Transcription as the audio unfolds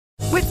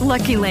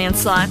Lucky Land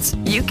Slots,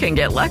 you can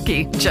get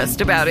lucky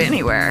just about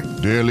anywhere.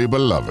 Dearly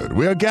beloved,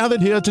 we are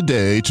gathered here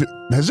today to...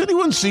 Has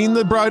anyone seen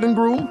the bride and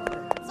groom?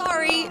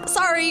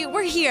 Sorry,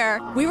 we're here.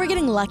 We were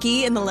getting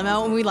lucky in the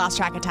limo and we lost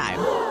track of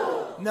time.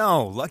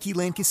 No, Lucky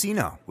Land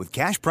Casino, with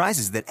cash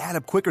prizes that add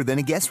up quicker than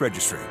a guest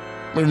registry.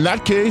 In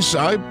that case,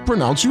 I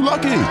pronounce you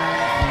lucky.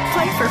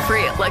 Play for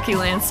free at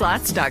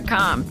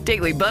LuckyLandSlots.com.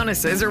 Daily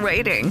bonuses are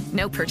waiting.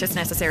 No purchase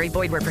necessary.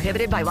 Void where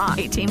prohibited by law.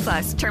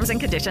 18+. Terms and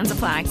conditions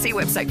apply. See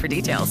website for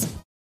details.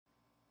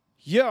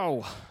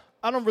 Yo,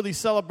 I don't really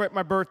celebrate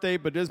my birthday,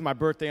 but it is my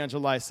birthday on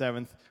July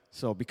 7th.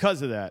 So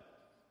because of that,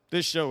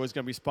 this show is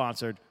going to be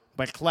sponsored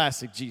by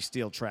classic G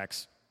Steel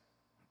tracks.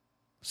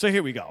 So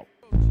here we go.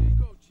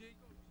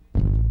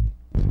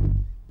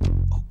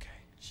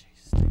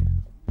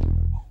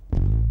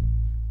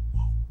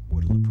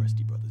 Where the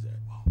Lepresti brothers at?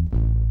 Whoa.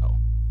 Oh,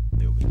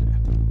 they over there. I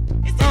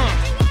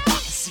can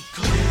see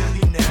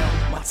clearly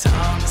now, my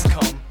time has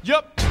come.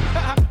 Yup.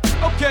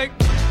 Okay.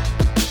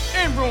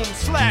 In-room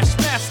 /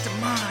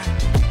 mastermind.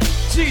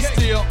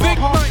 G-Steel. Big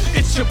Mike.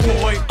 It's your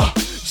boy.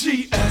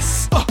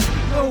 GS.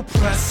 No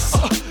press.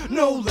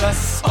 No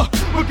less.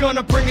 We're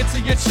gonna bring it to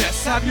your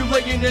chest. Have you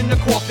laying in the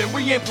coffin?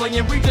 We ain't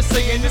playing, we just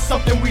saying it's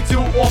something we do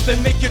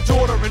often. Make your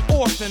daughter an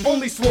orphan.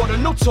 Only slaughter,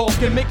 no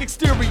talking. Make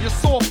exterior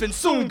soften.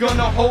 Soon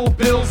gonna hold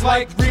bills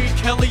like Reed,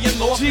 Kelly, and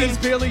Lawson. G's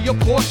barely a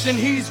portion,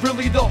 he's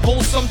really the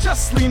wholesome.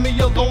 Just leave me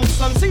alone,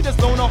 son. See, there's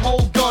no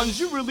hold guns.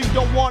 You really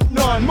don't want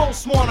none.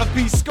 Most wanna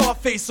be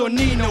Scarface or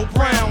Nino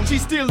Brown. G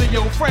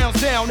Steelio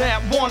frowns down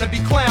at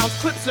wannabe clowns.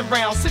 Clips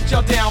around, sit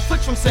y'all down,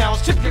 flicks from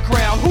sounds, chip your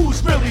crown.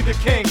 Who's really the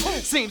king?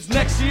 Seems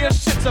next year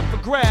shit's up for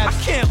grabs.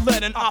 I can't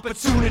let an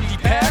opportunity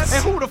pass.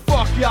 And who the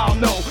fuck y'all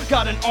know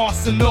got an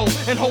arsenal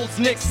and holds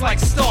nicks like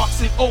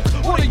Starks and Oak?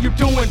 What are you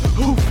doing?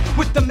 Who?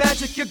 With the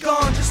magic you're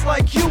gone just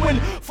like you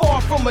and far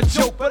from a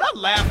joke. But I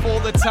laugh all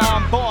the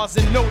time, bars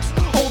and notes,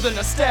 holding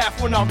a staff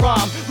when I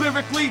rhyme.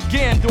 Lyrically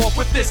Gandalf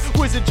with this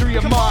wizardry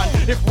of mine.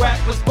 If rap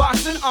was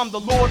boxing, I'm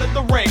the Lord of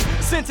the Ring.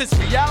 Since it's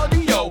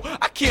reality, yo,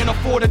 I can't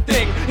afford a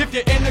thing. If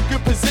you're in a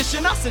good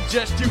position, I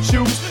suggest you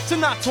choose to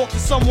not talk to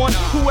someone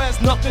who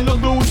has nothing to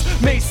lose.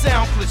 May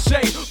sound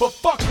cliche, but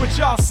fuck what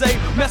y'all say.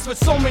 Mess with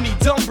so many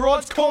dumb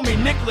broads, call me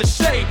Nick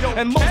Lachey.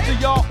 And most of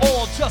y'all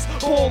all just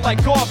ball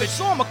like garbage.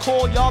 So I'ma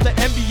call y'all the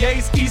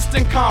NBA's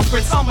Eastern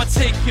Conference. I'ma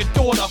take your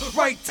daughter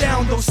right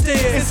down those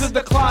stairs into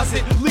the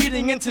closet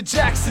leading into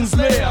Jackson's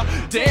lair.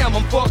 Damn,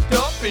 I'm fucked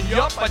up, and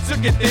yup, I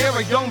took it there.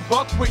 A young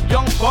buck with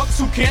young bucks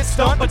who can't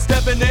stunt but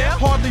debonair.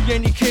 Hardly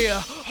any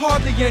care,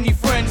 hardly any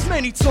friends.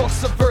 Many talk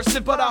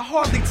subversive, but I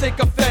hardly take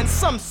offense.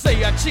 Some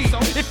say I cheat.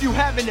 If you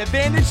have an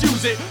advantage,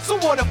 use it. So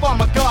what if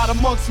I'm a god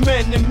amongst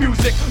men and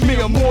music?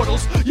 Mere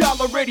mortals,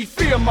 y'all already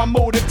fear my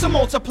motive to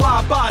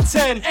multiply by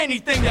 10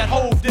 anything that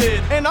Hov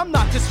did. And I'm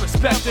not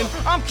disrespecting,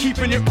 I'm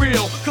keeping it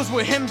real. Cause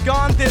with him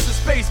gone, there's a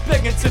space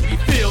begging to be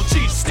filled.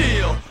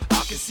 G-Steel,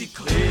 I can see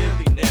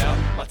clearly now,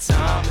 my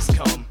time has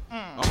come.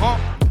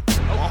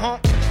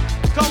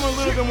 Come a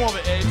little bit more of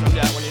an edge on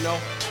that one, you know.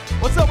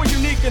 What's up with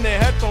Unique in their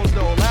headphones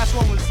though? Last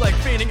one was like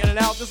fading in and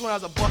out. This one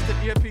has a busted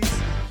earpiece.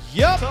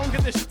 Yep. Tell them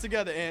get this shit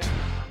together, Ant.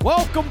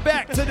 Welcome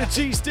back to the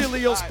G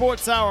Steelio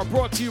Sports Hour,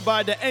 brought to you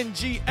by the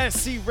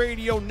NGSC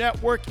Radio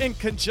Network in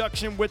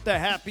conjunction with the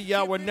Happy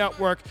Hour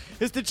Network.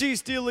 It's the G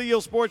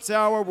Steelio Sports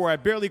Hour, where I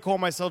barely call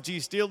myself G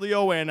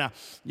Steelio, and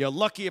you're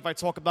lucky if I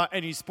talk about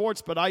any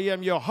sports, but I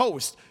am your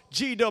host,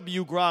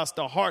 GW Gross,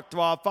 the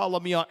Heartthrob. Follow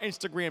me on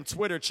Instagram,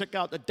 Twitter. Check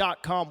out the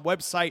 .com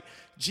website,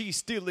 G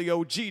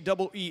Steelio,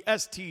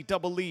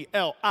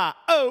 GEESTEELIO.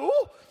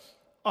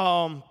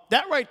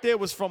 That right there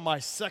was from my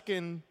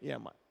second,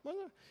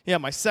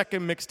 my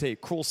second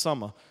mixtape, Cruel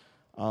Summer.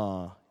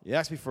 You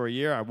asked me for a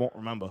year, I won't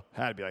remember.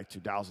 Had to be like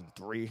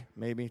 2003,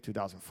 maybe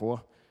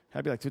 2004. Had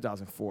to be like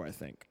 2004, I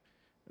think.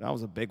 That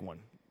was a big one.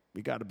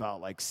 We got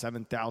about like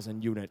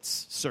 7,000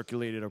 units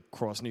circulated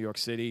across New York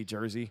City,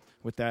 Jersey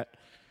with that.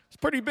 It's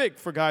pretty big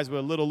for guys with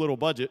a little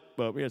budget,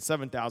 but we had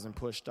 7,000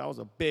 pushed. That was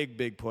a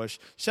big push.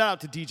 Shout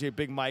out to DJ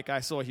Big Mike.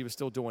 I saw he was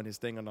still doing his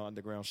thing on the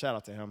underground. Shout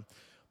out to him.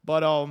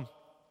 But,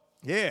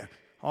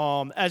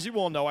 as you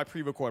all know, I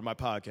pre-record my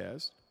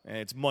podcast, and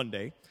it's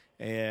Monday,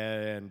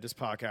 and this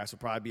podcast will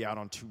probably be out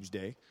on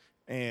Tuesday,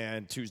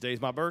 and Tuesday is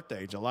my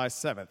birthday, July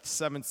 7th,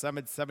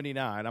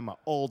 7779. I'm an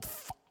old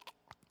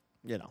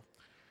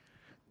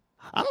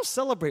I don't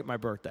celebrate my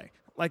birthday.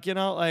 I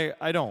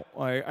don't.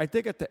 I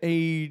think at the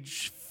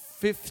age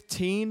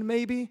 15,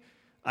 maybe,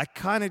 I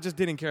kind of just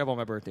didn't care about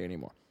my birthday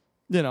anymore.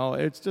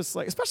 It's just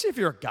like, especially if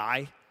you're a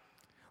guy.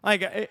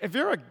 Like, if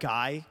you're a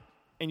guy,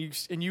 and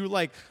you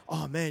like,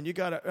 we're going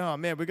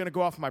to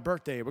go out for my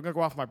birthday. We're going to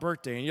go out for my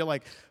birthday. And you're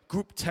like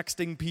group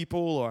texting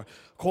people or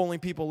calling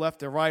people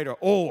left and right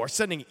or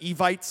sending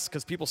evites,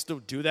 because people still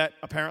do that.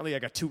 Apparently, I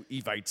got 2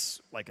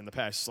 evites like in the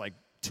past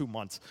 2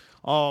 months.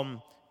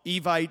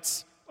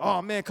 Evites,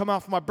 come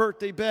out for my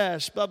birthday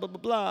bash, blah, blah,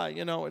 blah,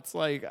 blah. It's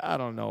like, I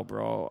don't know,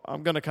 bro.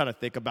 I'm going to kind of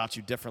think about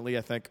you differently,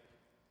 I think.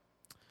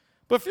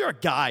 But if you're a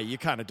guy, you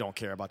kind of don't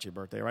care about your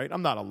birthday, right?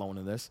 I'm not alone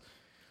in this.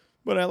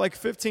 But at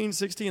 15,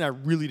 16, I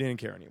really didn't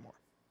care anymore.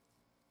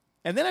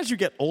 And then as you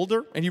get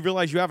older and you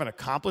realize you haven't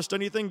accomplished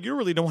anything, you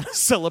really don't want to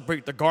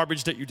celebrate the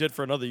garbage that you did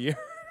for another year.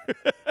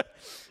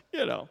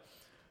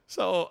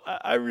 So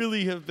I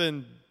really have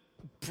been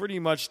pretty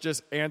much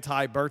just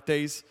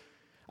anti-birthdays.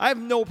 I have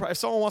no problem. If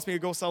someone wants me to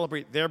go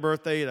celebrate their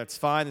birthday, that's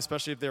fine,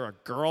 especially if they're a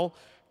girl.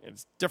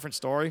 It's a different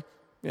story,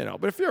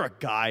 But if you're a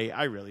guy,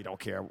 I really don't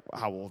care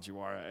how old you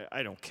are.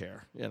 I don't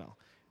care,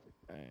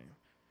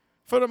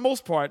 For the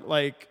most part,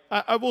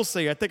 I will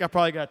say, I think I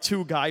probably got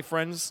 2 guy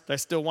friends that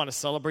still want to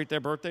celebrate their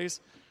birthdays.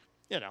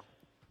 Yeah,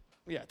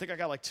 I think I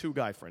got 2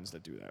 guy friends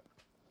that do that.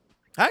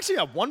 I actually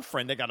have one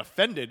friend that got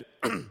offended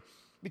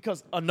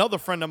because another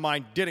friend of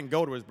mine didn't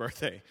go to his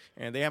birthday,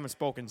 and they haven't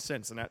spoken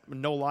since. And that,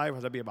 no lie,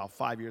 that'd be about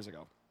 5 years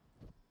ago.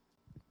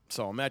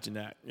 So imagine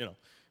that,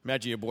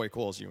 Imagine your boy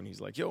calls you, and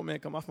he's like, yo, man,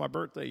 come off my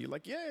birthday. You're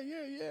like, yeah,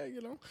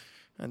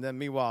 And then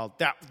meanwhile,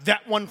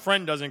 that one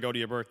friend doesn't go to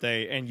your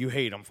birthday, and you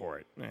hate him for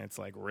it. And it's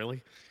like,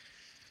 really?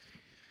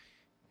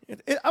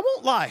 I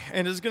won't lie,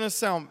 and it's going to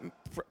sound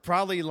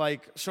probably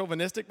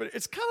chauvinistic, but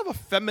it's kind of a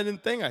feminine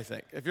thing, I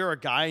think. If you're a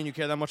guy and you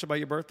care that much about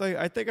your birthday,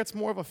 I think it's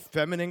more of a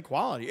feminine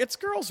quality. It's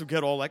girls who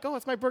get all oh,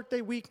 it's my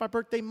birthday week, my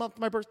birthday month,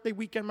 my birthday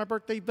weekend, my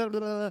birthday blah, blah,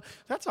 blah.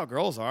 That's how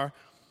girls are.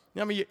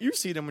 I mean, you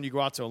see them when you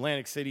go out to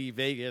Atlantic City,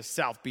 Vegas,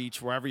 South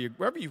Beach, wherever you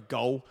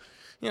go.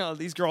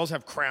 These girls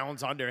have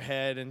crowns on their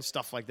head and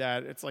stuff like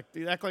that. It's like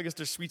they act like it's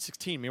their sweet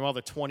 16. Meanwhile,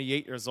 they're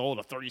 28 years old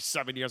or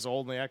 37 years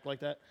old, and they act like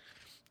that.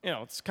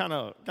 It's kind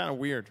of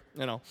weird,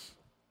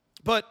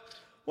 But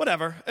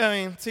whatever. I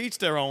mean, to each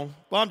their own.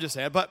 Well, I'm just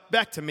saying. But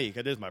back to me, because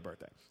it is my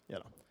birthday.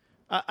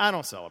 I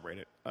don't celebrate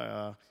it.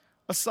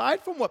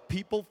 Aside from what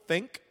people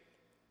think,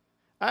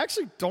 I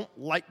actually don't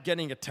like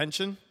getting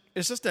attention.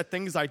 It's just that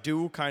things I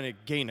do kind of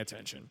gain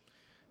attention.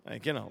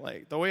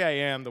 The way I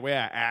am, the way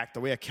I act,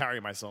 the way I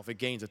carry myself, it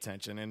gains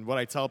attention. And what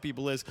I tell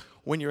people is,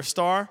 when you're a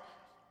star,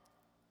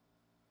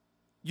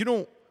 you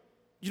don't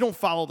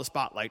follow the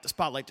spotlight. The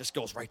spotlight just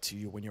goes right to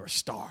you when you're a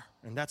star.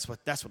 And that's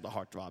what the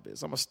Heartthrob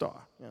is. I'm a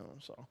star,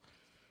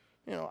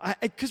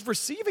 because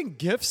receiving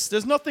gifts,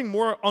 there's nothing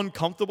more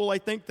uncomfortable, I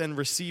think, than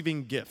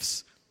receiving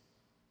gifts.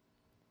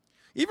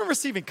 Even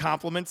receiving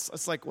compliments,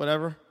 it's like,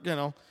 whatever,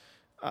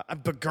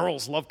 but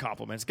girls love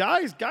compliments.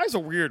 Guys are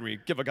weird when you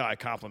give a guy a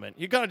compliment.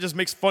 He kind of just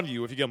makes fun of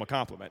you if you give him a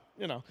compliment,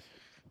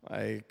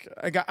 I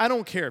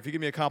don't care if you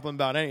give me a compliment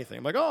about anything.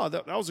 I'm like, oh,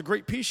 that was a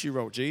great piece you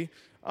wrote, G.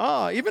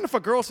 Even if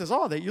a girl says,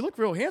 oh, you look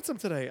real handsome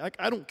today.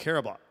 I don't care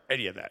about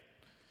any of that.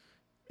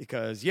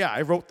 Because, yeah,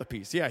 I wrote the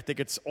piece. Yeah, I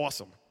think it's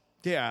awesome.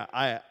 Yeah,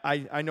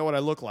 I know what I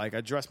look like. I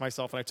dress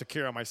myself and I took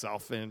care of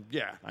myself. And,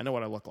 yeah, I know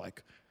what I look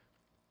like.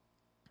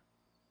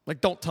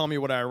 Don't tell me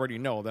what I already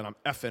know, that I'm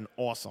effing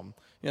awesome,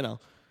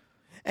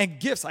 And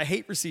gifts, I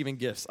hate receiving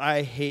gifts.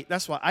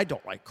 That's why I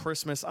don't like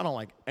Christmas. I don't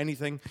like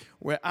anything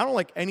I don't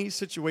like any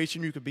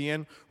situation you could be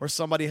in where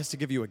somebody has to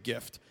give you a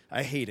gift.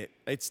 I hate it.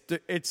 It's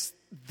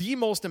the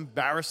most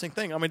embarrassing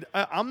thing. I mean,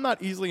 I'm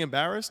not easily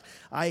embarrassed.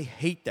 I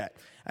hate that.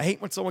 I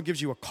hate when someone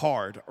gives you a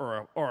card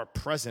or a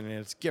present and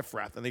it's gift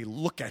wrapped and they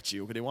look at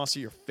you because they want to see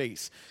your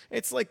face.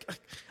 It's like,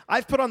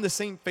 I've put on the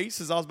same face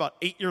since I was about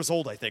 8 years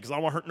old, I think, because I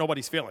don't want to hurt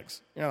nobody's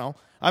feelings. I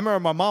remember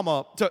my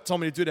mama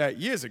told me to do that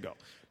years ago.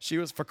 She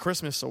was, for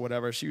Christmas or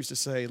whatever, she used to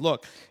say,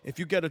 look, if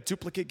you get a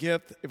duplicate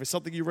gift, if it's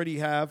something you already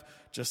have,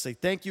 just say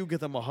thank you, give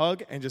them a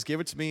hug, and just give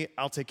it to me.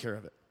 I'll take care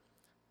of it.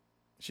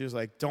 She was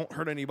like, don't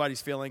hurt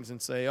anybody's feelings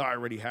and say, oh, I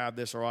already have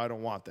this or I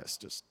don't want this.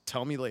 Just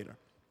tell me later.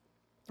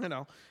 And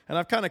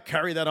I've kind of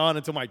carried that on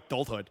into my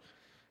adulthood.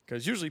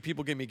 Because usually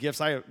people give me gifts,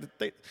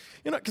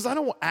 because I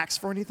don't ask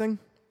for anything.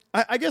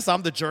 I guess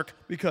I'm the jerk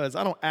because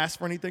I don't ask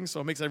for anything, so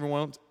it makes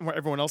everyone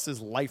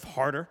else's life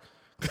harder.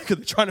 Because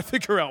they're trying to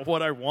figure out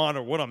what I want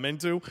or what I'm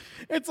into.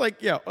 It's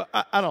like,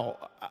 I don't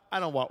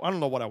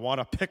know what I want.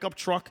 A pickup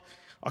truck,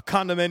 a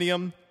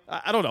condominium.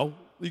 I don't know.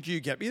 You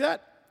get me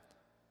that?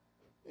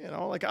 I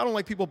don't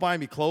like people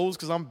buying me clothes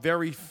because I'm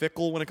very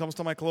fickle when it comes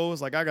to my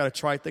clothes. I got to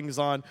try things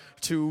on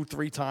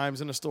 2-3 times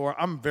in the store.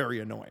 I'm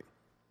very annoying.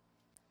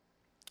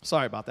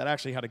 Sorry about that. I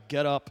actually had to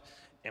get up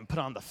and put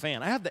on the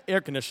fan. I have the air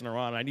conditioner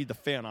on. And I need the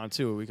fan on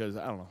too because,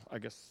 I don't know, I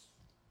guess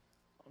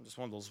I'm just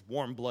one of those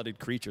warm-blooded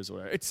creatures or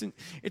whatever.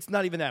 It's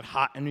not even that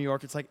hot in New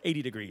York. It's like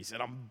 80 degrees,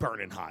 and I'm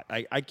burning hot.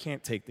 I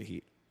can't take the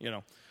heat,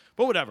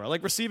 But whatever.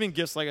 Receiving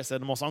gifts, like I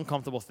said, the most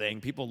uncomfortable thing.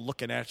 People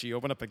looking at you,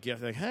 open up a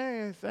gift, like,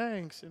 hey,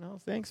 thanks,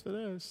 thanks for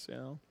this,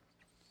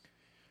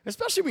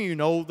 Especially when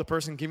the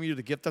person giving you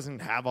the gift doesn't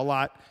have a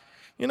lot.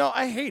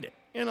 I hate it.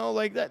 They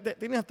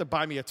didn't have to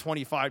buy me a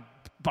 $25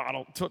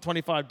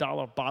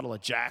 bottle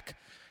of Jack.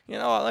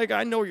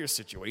 I know your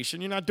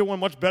situation. You're not doing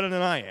much better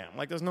than I am.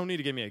 There's no need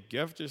to give me a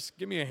gift. Just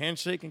give me a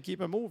handshake and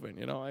keep it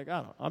moving. I don't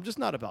know. I'm just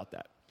not about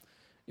that.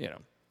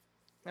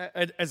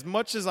 As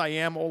much as I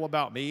am all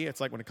about me,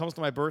 it's like when it comes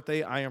to my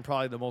birthday, I am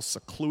probably the most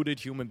secluded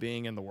human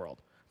being in the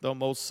world. The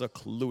most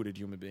secluded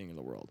human being in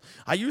the world.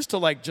 I used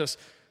to, just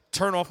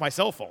turn off my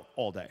cell phone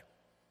all day.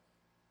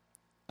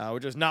 I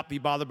would just not be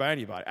bothered by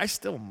anybody. I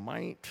still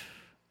might.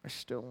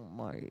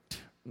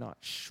 Not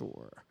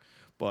sure.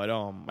 But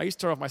I used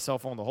to turn off my cell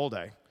phone the whole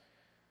day.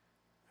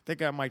 I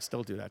think I might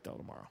still do that, though,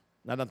 tomorrow.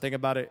 Now that I'm thinking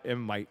about it, it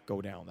might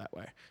go down that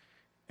way.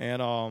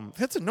 And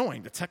that's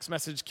annoying. The text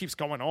message keeps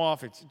going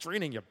off. It's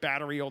draining your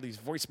battery, all these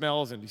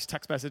voicemails and these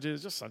text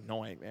messages. Just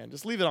annoying, man.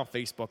 Just leave it on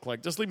Facebook.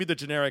 Like, just leave me the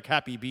generic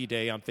Happy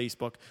B-Day on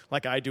Facebook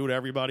like I do to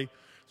everybody.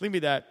 Leave me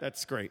that.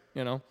 That's great,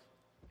 you know?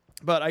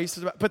 But I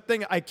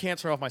can't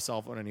turn off my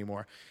cell phone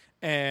anymore.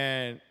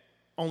 And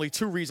only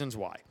 2 reasons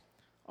why.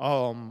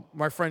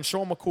 My friend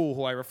Sean McCool,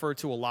 who I refer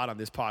to a lot on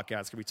this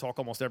podcast, because we talk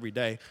almost every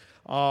day,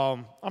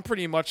 I'm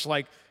pretty much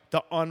like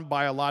the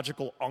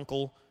unbiological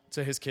uncle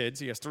to his kids.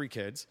 He has 3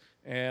 kids,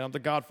 and I'm the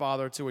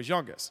godfather to his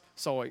youngest.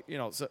 So, you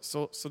know,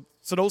 so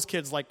those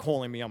kids like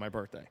calling me on my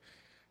birthday,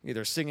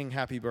 either singing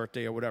happy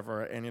birthday or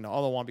whatever, and, you know, I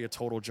don't want to be a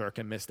total jerk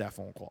and miss that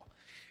phone call.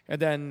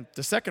 And then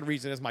the second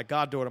reason is my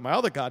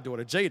other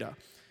goddaughter, Jada,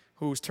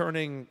 who's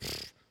turning,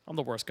 I'm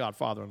the worst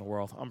godfather in the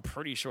world. I'm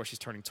pretty sure she's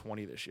turning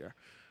 20 this year.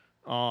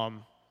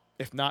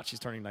 If not, she's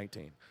turning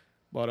 19.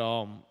 But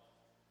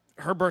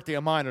her birthday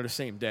and mine are the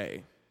same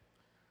day.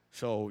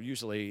 So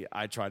usually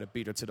I try to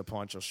beat her to the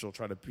punch, or she'll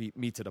try to beat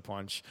me to the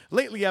punch.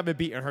 Lately, I've been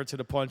beating her to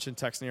the punch and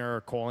texting her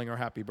or calling her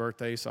happy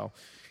birthday. So,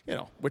 you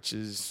know, which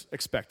is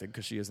expected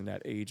because she is in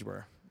that age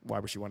where why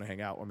would she want to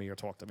hang out with me or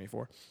talk to me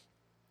for?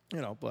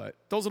 You know, but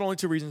those are the only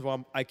 2 reasons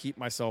why I keep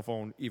my cell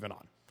phone even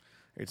on.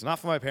 It's not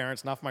for my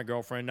parents, not for my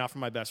girlfriend, not for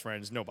my best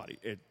friends, nobody.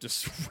 It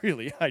just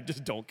really, I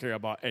just don't care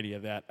about any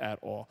of that at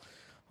all.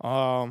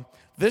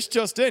 This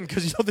just in,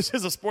 because, you know, this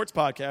is a sports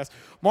podcast.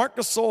 Marc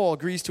Gasol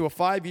agrees to a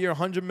 5-year,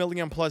 $100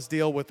 million+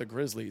 deal with the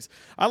Grizzlies.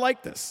 I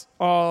like this.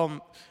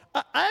 The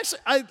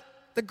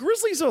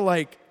Grizzlies are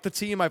like the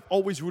team I've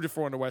always rooted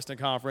for in the Western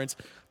Conference.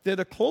 They're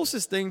the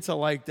closest thing to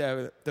like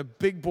the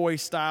big boy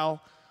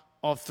style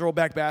of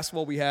throwback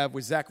basketball we have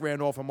with Zach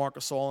Randolph and Marc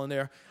Gasol in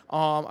there.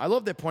 I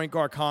love their point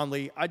guard,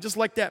 Conley. I just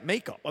like that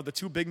makeup of the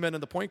 2 big men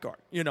in the point guard,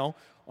 you know.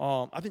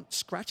 I've been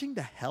scratching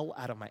the hell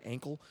out of my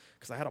ankle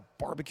because I had a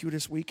barbecue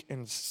this week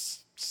and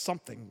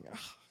something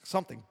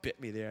bit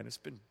me there, and it's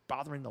been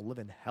bothering the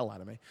living hell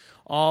out of me.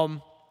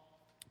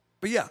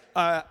 But yeah,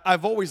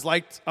 I've always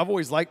liked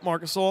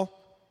Marc Gasol.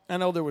 I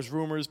know there was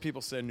rumors,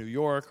 people said New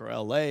York or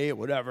L.A. or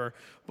whatever,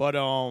 but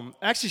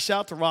actually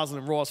shout out to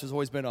Rosalind Ross, who's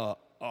always been a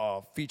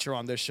feature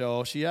on this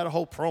show. She had a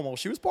whole promo.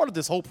 She was part of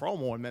this whole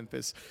promo in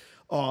Memphis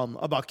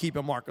about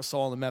keeping Marc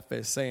Gasol in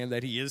Memphis, saying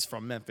that he is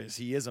from Memphis.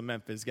 He is a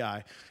Memphis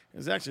guy. It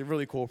was actually a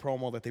really cool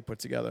promo that they put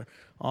together.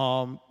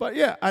 But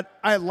yeah,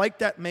 I like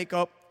that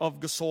makeup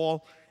of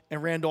Gasol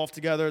and Randolph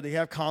together. They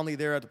have Conley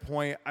there at the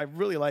point. I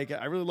really like it.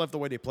 I really love the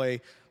way they play.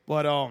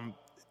 But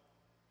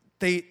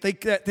they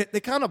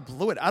kind of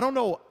blew it. I don't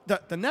know.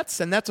 The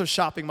Nets are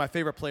shopping my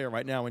favorite player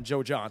right now in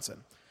Joe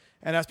Johnson.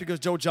 And that's because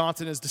Joe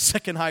Johnson is the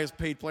second highest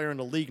paid player in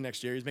the league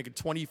next year. He's making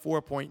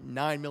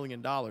 $24.9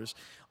 million.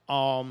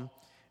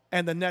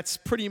 And the Nets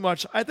pretty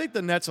much, I think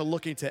the Nets are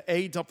looking to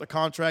A, dump the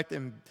contract,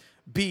 and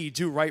B,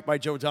 do right by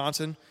Joe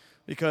Johnson,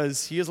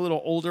 because he is a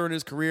little older in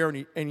his career,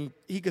 and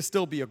he could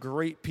still be a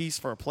great piece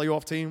for a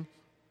playoff team.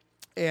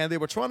 And they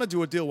were trying to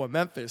do a deal with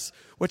Memphis,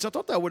 which I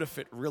thought that would have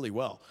fit really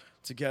well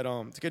to get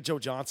Joe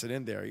Johnson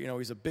in there. You know,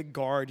 he's a big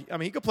guard. I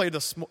mean, he could play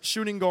the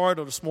shooting guard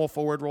or the small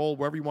forward role,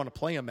 wherever you want to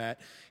play him at.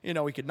 You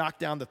know, he could knock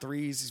down the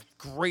threes. He's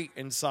great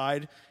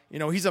inside. You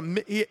know, he's a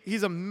what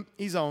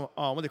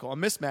do they call it?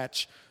 A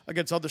mismatch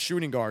against other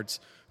shooting guards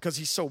because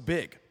he's so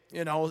big.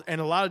 You know, and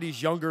a lot of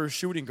these younger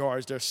shooting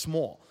guards, they're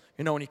small.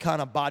 You know, and he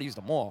kind of bodies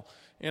them all.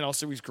 You know,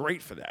 so he's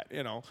great for that.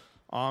 You know.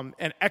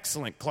 An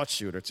excellent clutch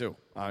shooter too.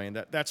 I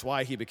mean, that's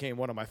why he became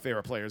one of my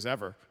favorite players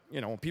ever. You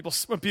know, when people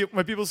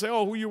say,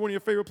 "Oh, who are one of your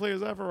favorite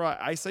players ever?"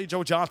 I say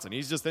Joe Johnson.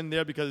 He's just in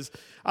there because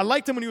I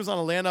liked him when he was on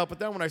Atlanta, but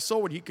then when I saw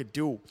what he could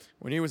do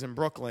when he was in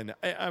Brooklyn,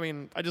 I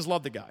mean, I just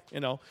love the guy. You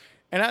know,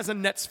 and as a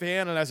Nets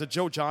fan and as a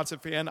Joe Johnson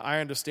fan,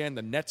 I understand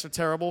the Nets are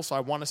terrible, so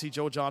I want to see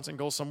Joe Johnson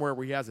go somewhere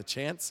where he has a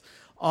chance.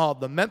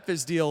 The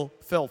Memphis deal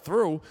fell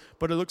through,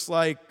 but it looks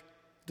like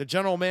the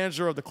general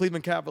manager of the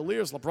Cleveland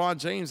Cavaliers, LeBron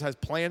James, has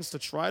plans to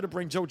try to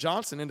bring Joe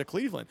Johnson into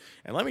Cleveland.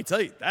 And let me tell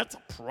you, that's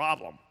a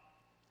problem.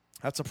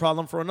 That's a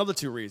problem for another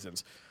 2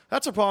 reasons.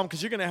 That's a problem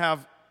because you're going to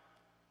have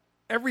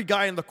every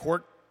guy in the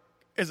court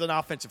is an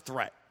offensive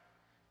threat.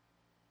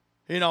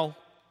 You know,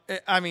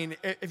 I mean,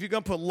 if you're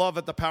going to put Love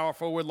at the power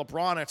forward,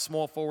 LeBron at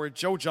small forward,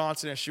 Joe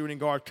Johnson at shooting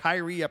guard,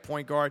 Kyrie at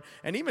point guard,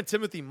 and even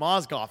Timothy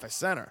Mozgov at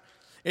center.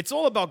 It's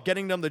all about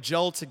getting them to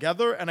gel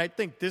together, and I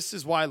think this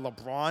is why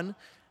LeBron,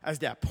 as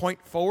that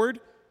point forward,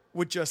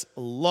 would just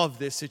love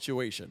this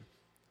situation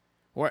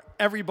where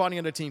everybody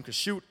on the team could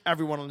shoot,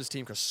 everyone on this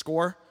team could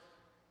score.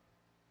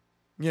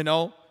 You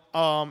know,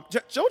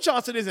 Joe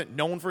Johnson isn't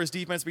known for his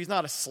defense, but he's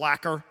not a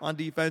slacker on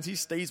defense. He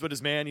stays with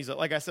his man. He's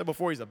like I said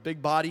before, he's a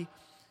big body,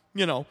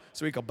 you know,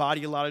 so he could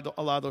body a lot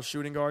of those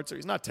shooting guards. So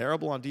he's not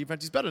terrible on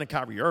defense. He's better than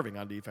Kyrie Irving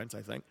on defense,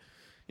 I think.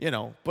 You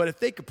know, but if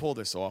they could pull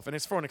this off, and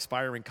it's for an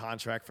expiring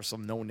contract for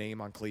some no name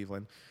on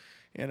Cleveland.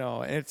 You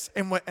know,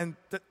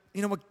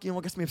 you know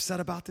what gets me upset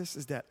about this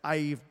is that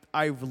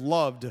I've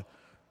loved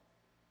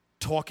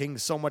talking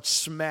so much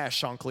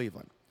smash on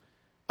Cleveland.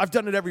 I've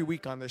done it every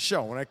week on this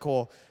show when I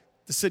call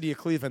the city of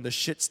Cleveland the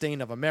shit stain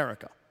of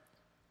America.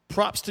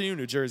 Props to you,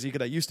 New Jersey, because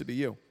that used to be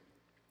you.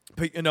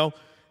 But,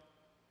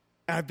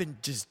 I've been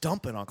just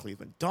dumping on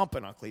Cleveland.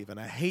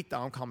 I hate the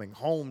I'm coming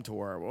home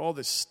tour with all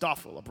this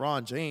stuff with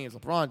LeBron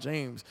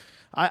James.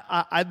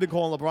 I've been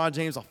calling LeBron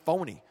James a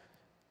phony.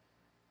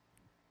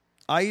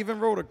 I even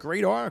wrote a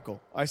great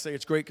article. I say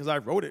it's great because I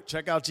wrote it.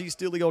 Check out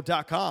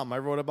gsteelio.com. I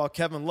wrote about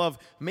Kevin Love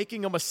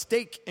making a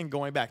mistake in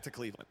going back to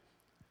Cleveland.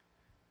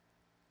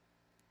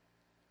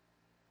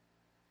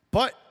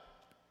 But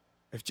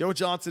if Joe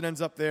Johnson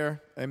ends up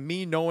there, and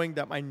me knowing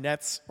that my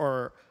Nets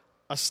are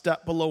a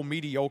step below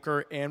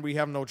mediocre and we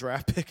have no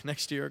draft pick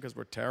next year because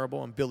we're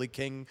terrible, and Billy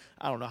King,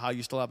 I don't know how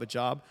you still have a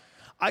job,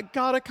 I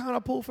got to kind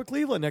of pull for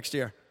Cleveland next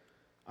year.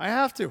 I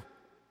have to.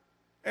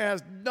 It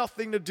has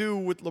nothing to do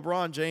with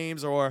LeBron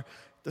James or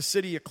the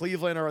city of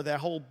Cleveland or that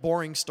whole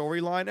boring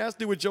storyline. It has to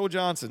do with Joe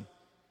Johnson.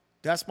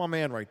 That's my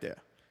man right there.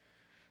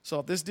 So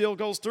if this deal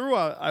goes through,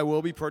 I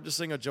will be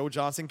purchasing a Joe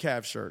Johnson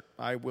Cavs shirt.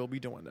 I will be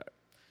doing that.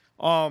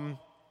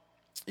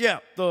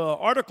 The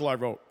article I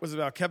wrote was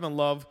about Kevin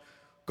Love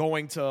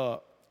going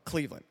to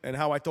Cleveland and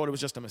how I thought it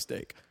was just a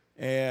mistake.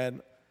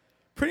 And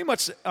pretty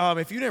much,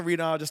 if you didn't read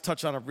it, I'll just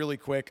touch on it really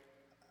quick.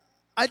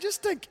 I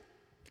just think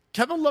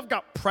Kevin Love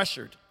got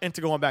pressured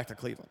into going back to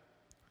Cleveland.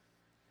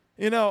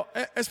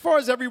 As far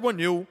as everyone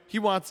knew, he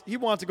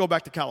wanted to go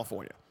back to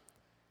California.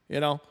 If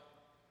it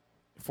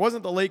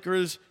wasn't the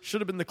Lakers, should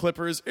have been the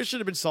Clippers. It should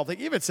have been something.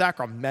 Even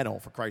Sacramento,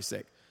 for Christ's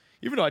sake.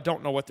 Even though I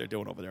don't know what they're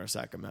doing over there in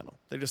Sacramento.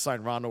 They just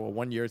signed Rondo a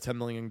 1-year, $10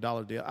 million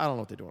deal. I don't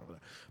know what they're doing over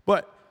there.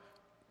 But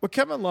with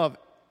Kevin Love,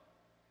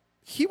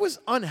 he was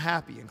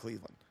unhappy in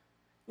Cleveland.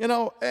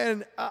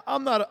 And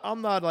I'm not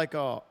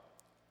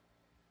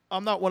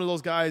one of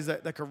those guys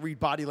that can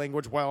read body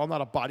language well. I'm not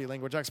a body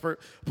language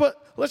expert.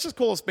 But let's just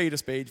call a spade a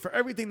spade. For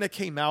everything that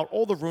came out,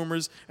 all the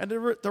rumors, and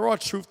there are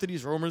truth to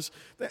these rumors,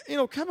 that,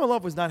 Kevin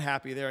Love was not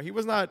happy there. He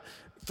was not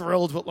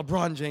thrilled with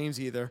LeBron James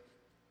either.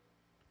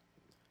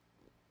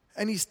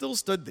 And he still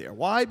stood there.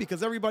 Why?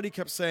 Because everybody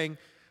kept saying,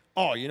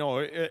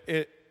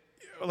 if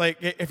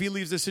he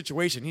leaves this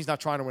situation, he's not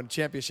trying to win a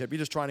championship. He's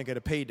just trying to get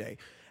a payday.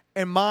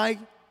 And my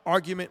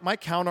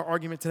counter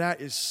argument to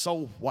that is,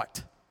 so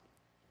what?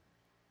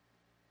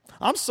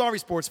 I'm sorry,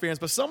 sports fans,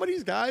 but some of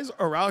these guys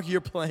are out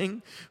here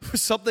playing for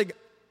something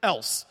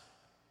else.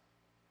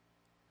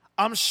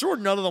 I'm sure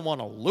none of them want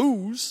to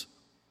lose.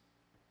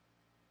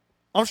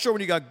 I'm sure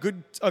when you got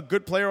a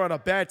good player on a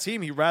bad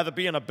team, he'd rather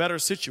be in a better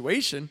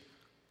situation.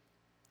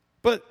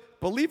 But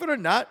believe it or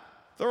not,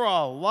 there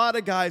are a lot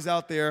of guys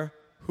out there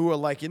who are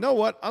like, you know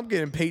what? I'm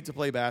getting paid to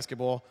play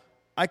basketball.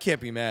 I can't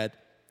be mad.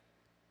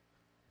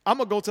 I'm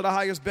going to go to the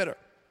highest bidder.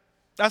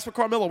 That's what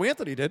Carmelo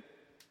Anthony did.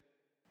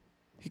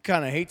 He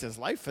kind of hates his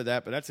life for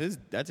that, but that's his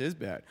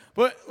bad.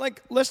 But,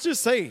 let's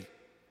just say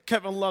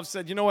Kevin Love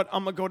said, you know what?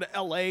 I'm going to go to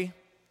L.A.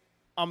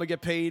 I'm going to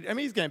get paid. I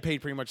mean, he's getting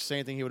paid pretty much the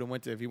same thing he would have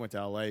went to if he went to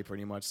L.A.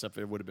 pretty much, except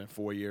it would have been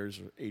 4 years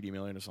or $80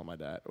 million or something like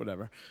that,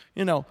 whatever.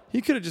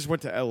 He could have just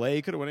went to L.A.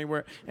 He could have went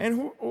anywhere.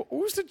 And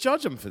who's to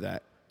judge him for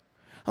that?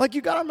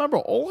 You got to remember,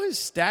 all his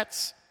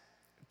stats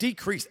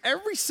decreased.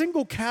 Every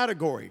single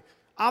category,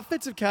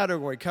 offensive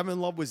category Kevin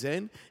Love was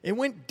in, it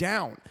went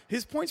down.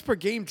 His points per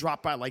game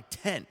dropped by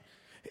 10.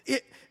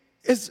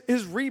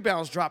 His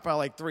rebounds dropped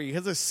by 3.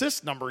 His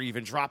assist number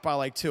even dropped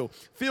by 2.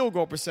 Field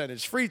goal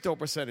percentage, free throw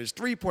percentage,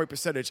 3-point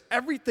percentage,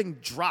 everything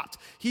dropped.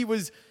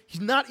 He's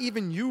not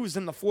even used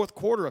in the fourth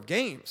quarter of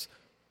games.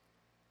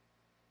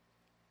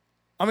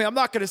 I mean, I'm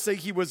not going to say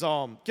he was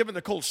giving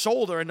the cold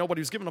shoulder and nobody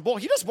was giving the ball.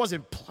 He just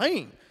wasn't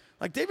playing.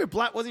 David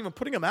Blatt wasn't even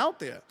putting him out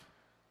there,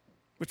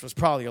 which was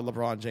probably a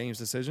LeBron James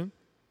decision.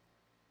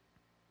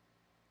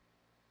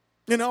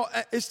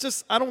 It's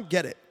just, I don't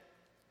get it.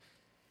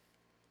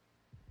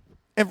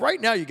 And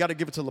right now, you got to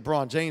give it to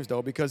LeBron James,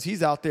 though, because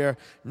he's out there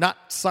not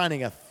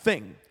signing a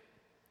thing.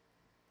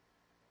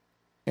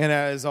 And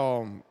as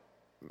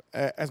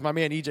my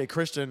man E.J.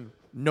 Christian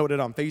noted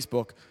on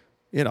Facebook,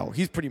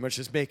 he's pretty much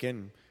just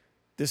making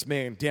this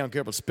man, Dan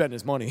Gilbert, spend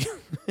his money.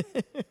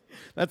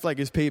 That's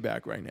his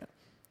payback right now.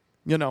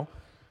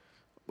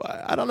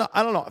 I don't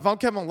know. If I'm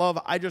Kevin Love,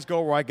 I just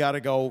go where I got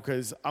to go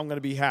because I'm going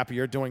to be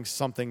happier doing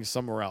something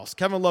somewhere else.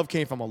 Kevin Love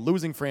came from a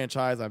losing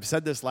franchise. I've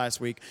said this last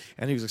week,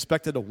 and he was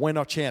expected to win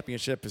a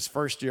championship his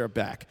first year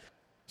back.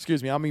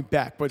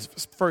 Back, but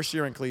his first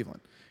year in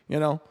Cleveland.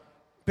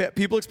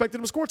 People expected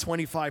him to score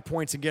 25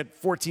 points and get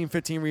 14,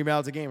 15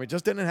 rebounds a game. It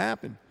just didn't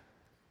happen.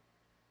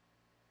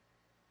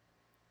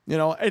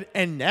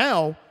 And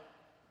now,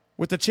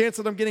 with the chance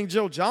of them getting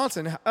Joe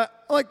Johnson,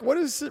 what are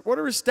his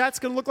stats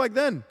going to look like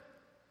then?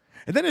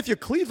 And then if you're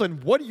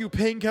Cleveland, what are you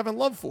paying Kevin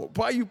Love for?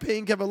 Why are you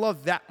paying Kevin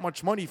Love that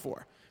much money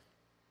for?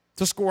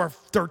 To score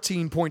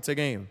 13 points a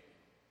game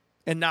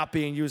and not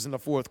being used in the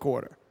fourth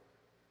quarter.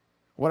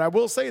 What I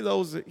will say,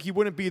 though, is that he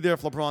wouldn't be there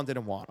if LeBron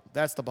didn't want him.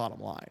 That's the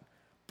bottom line.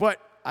 But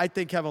I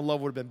think Kevin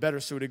Love would have been better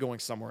suited going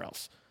somewhere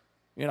else.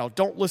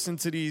 Don't listen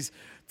to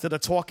the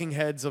talking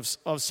heads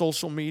of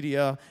social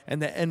media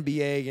and the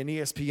NBA and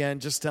ESPN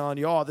just telling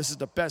you, this is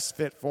the best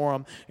fit for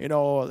him.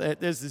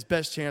 There's his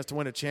best chance to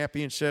win a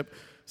championship.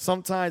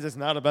 Sometimes it's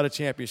not about a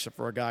championship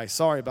for a guy.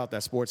 Sorry about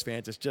that, sports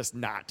fans. It's just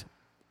not.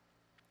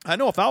 I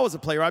know if I was a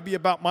player, I'd be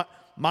about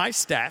my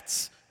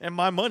stats and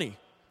my money.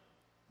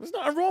 There's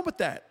nothing wrong with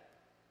that.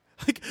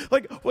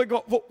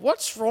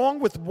 What's wrong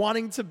with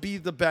wanting to be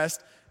the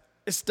best,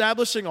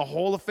 establishing a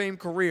Hall of Fame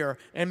career,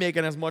 and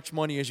making as much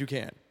money as you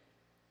can?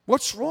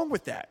 What's wrong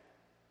with that?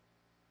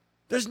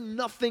 There's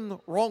nothing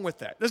wrong with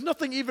that. There's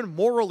nothing even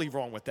morally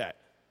wrong with that.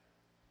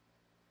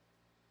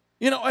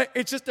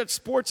 It's just that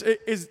sports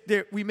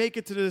we make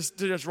it to this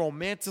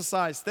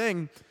romanticized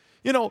thing.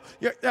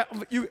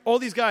 All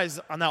these guys,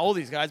 not all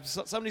these guys,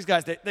 but some of these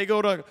guys, they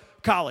go to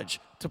college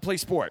to play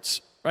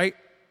sports, right?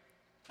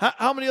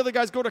 How many other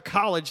guys go to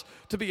college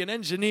to be an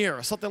engineer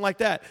or something like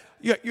that?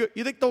 You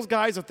think those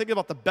guys are thinking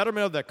about the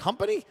betterment of their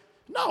company?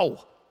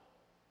 No.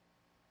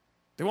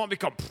 They want to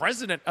become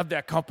president of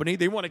that company.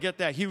 They want to get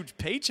that huge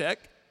paycheck.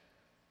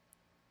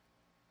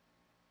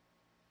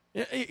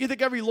 You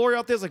think every lawyer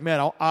out there is like,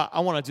 man, I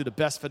want to do the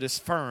best for this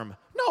firm.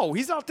 No,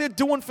 he's out there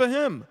doing for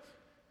him,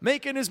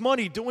 making his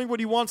money, doing what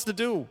he wants to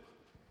do.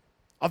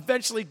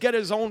 Eventually get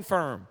his own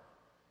firm.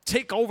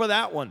 Take over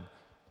that one.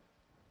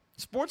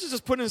 Sports is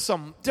just put in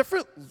some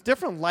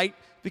different light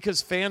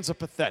because fans are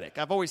pathetic.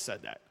 I've always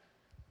said that.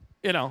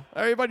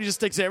 Everybody just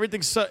thinks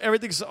everything's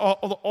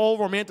all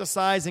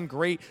romanticized and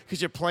great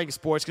because you're playing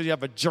sports, because you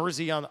have a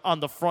jersey on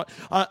the front.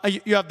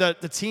 You have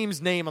the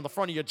team's name on the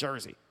front of your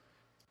jersey.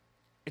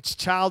 It's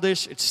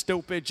childish. It's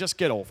stupid. Just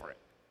get over it.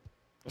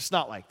 It's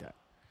not like that.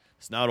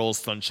 It's not all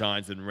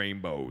sunshines and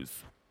rainbows.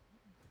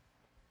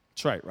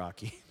 That's right,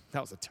 Rocky.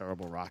 That was a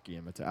terrible Rocky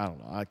imitation. I don't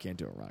know. I can't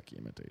do a Rocky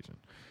imitation.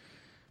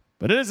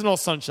 But it isn't all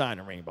sunshine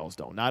and rainbows,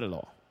 though. Not at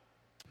all.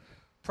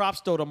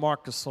 Props, though, to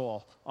Marc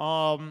Gasol.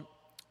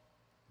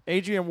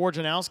 Adrian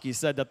Wojnarowski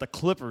said that the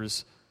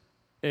Clippers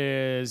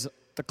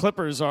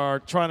are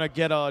trying to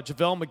get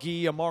JaVale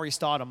McGee, Amari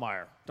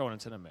Stoudemire thrown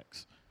into the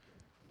mix.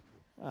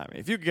 I mean,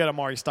 if you could get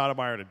Amari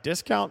Stoudemire at a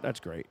discount, that's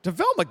great.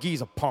 JaVale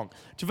McGee's a punk.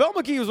 JaVale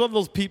McGee was one of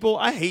those people,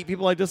 I hate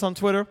people like this on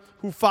Twitter,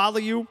 who follow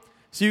you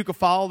so you can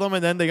follow them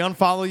and then they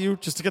unfollow you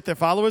just to get their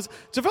followers.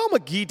 JaVale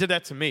McGee did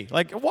that to me.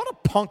 Like, what a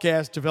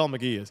punk-ass JaVale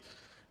McGee is.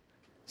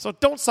 So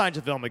don't sign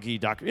JaVale McGee,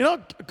 Doctor.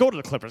 Go to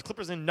the Clippers.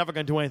 Clippers are never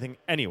going to do anything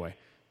anyway.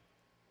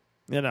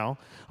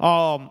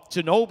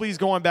 Ginobili's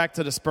going back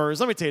to the Spurs.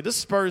 Let me tell you, this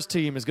Spurs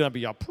team is going to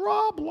be a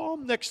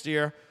problem next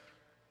year.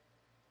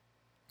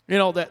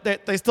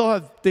 They still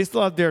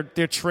have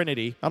their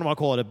trinity. I don't want to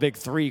call it a big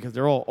three because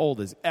they're all old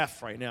as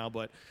F right now.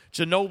 But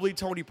Ginobili,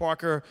 Tony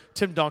Parker,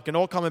 Tim Duncan,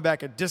 all coming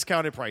back at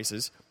discounted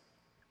prices.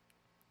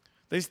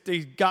 They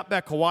got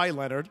back Kawhi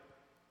Leonard,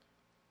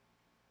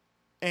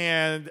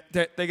 and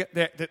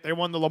they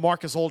won the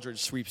LaMarcus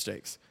Aldridge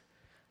sweepstakes.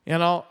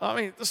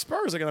 The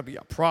Spurs are going to be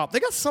a problem.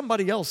 They got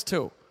somebody else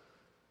too.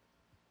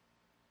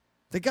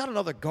 They got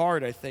another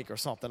guard, I think, or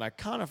something. I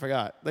kind of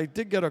forgot. They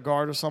did get a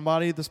guard or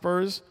somebody, the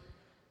Spurs.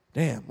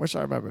 Damn, wish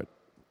I remembered.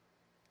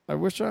 I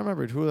wish I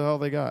remembered who the hell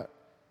they got.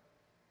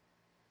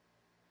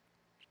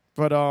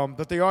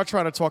 But they are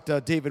trying to talk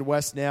to David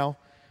West now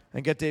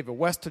and get David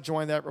West to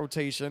join that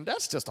rotation.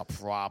 That's just a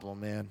problem,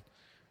 man.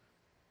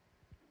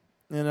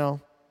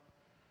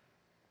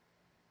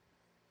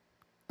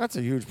 That's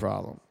a huge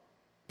problem.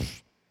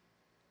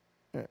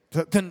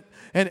 The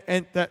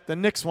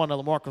Knicks wanted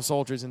LaMarcus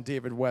Aldridge and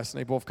David West, and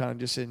they both kind of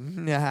just said,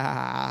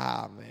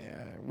 nah,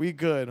 man, we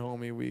good,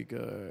 homie, we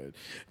good.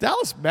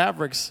 Dallas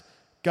Mavericks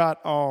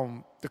got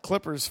the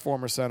Clippers'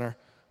 former center,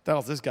 that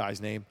was this guy's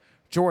name,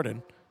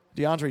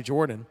 DeAndre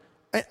Jordan.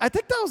 I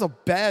think that was a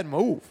bad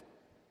move.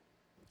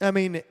 I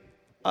mean,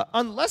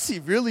 unless he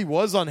really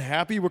was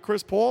unhappy with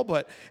Chris Paul,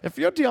 but if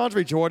you're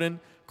DeAndre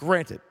Jordan,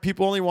 granted,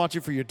 people only want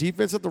you for your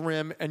defense at the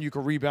rim and you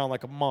can rebound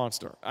like a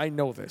monster. I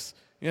know this,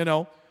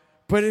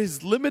 But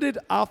his limited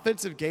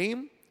offensive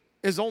game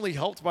is only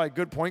helped by a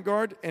good point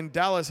guard, and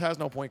Dallas has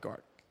no point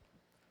guard.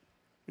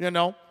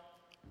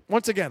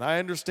 Once again, I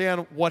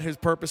understand what his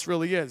purpose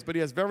really is, but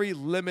he has very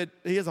limited.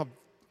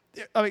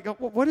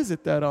 What is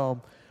it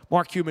that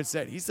Mark Cuban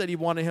said? He said he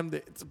wanted him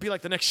to be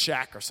like the next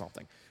Shaq or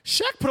something.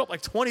 Shaq put up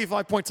like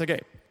 25 points a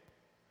game.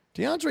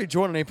 DeAndre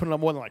Jordan ain't putting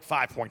up more than like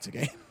 5 points a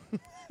game.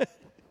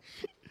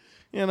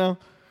 Well,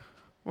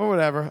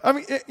 whatever. I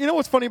mean,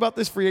 what's funny about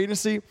this free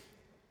agency?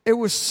 It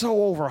was so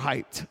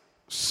overhyped.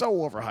 So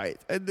overhyped.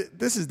 And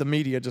this is the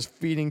media just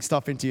feeding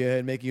stuff into your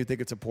head, making you think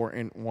it's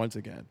important once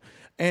again.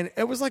 And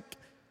it was like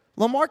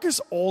LaMarcus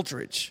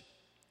Aldridge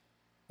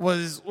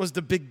was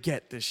the big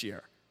get this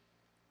year.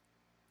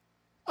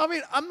 I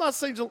mean, I'm not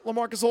saying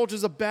LaMarcus Aldridge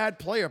is a bad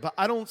player, but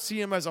I don't see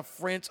him as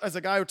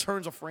a guy who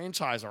turns a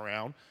franchise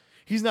around.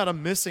 He's not a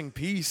missing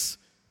piece.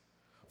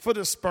 For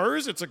the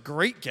Spurs, it's a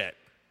great get.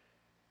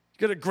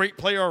 You get a great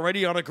player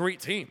already on a great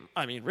team.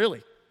 I mean,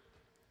 really.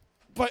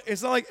 But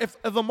it's not like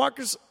if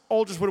LaMarcus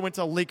Aldridge would have went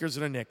to the Lakers or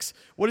the Knicks,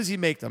 what does he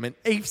make them? An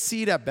 8th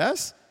seed at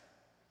best?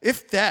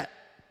 If that.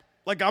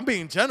 Like, I'm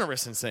being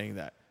generous in saying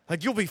that.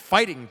 Like, you'll be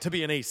fighting to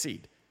be an 8th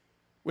seed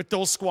with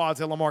those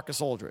squads at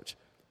LaMarcus Aldridge.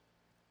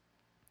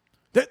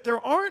 There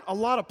aren't a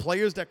lot of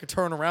players that could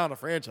turn around a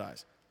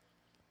franchise.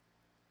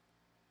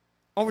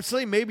 I would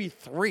say maybe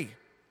 3.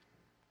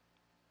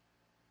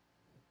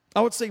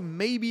 I would say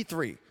maybe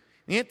 3.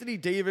 Anthony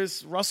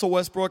Davis, Russell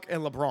Westbrook,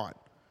 and LeBron.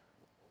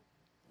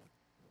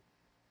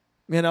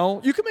 You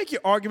know, you can make your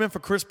argument for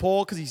Chris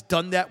Paul because he's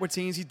done that with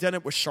teams. He's done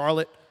it with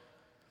Charlotte.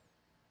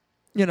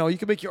 You know, you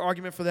can make your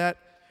argument for that.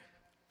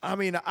 I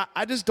mean,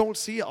 I just don't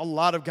see a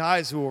lot of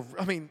guys who are,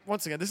 I mean,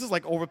 once again, this is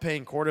like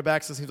overpaying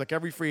quarterbacks. It seems like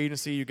every free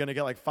agency, you're going to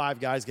get like 5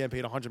 guys getting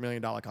paid $100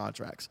 million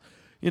contracts.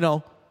 You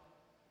know?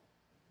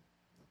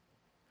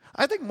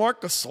 I think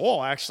Marc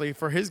Gasol, actually,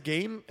 for his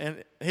game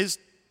and his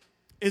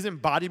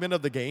embodiment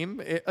of the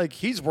game,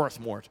 he's worth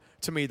more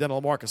to me than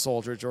a LaMarcus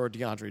Aldridge or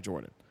DeAndre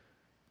Jordan.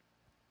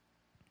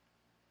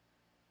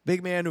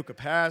 Big man who could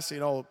pass, you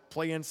know,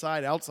 play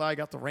inside, outside,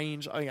 got the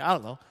range. I mean, I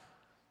don't know.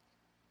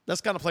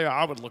 That's the kind of player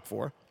I would look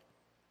for.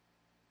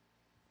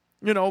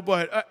 You know,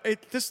 but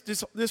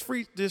this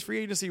free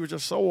agency was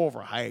just so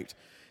overhyped.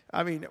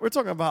 I mean, we're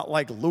talking about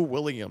like Lou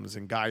Williams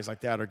and guys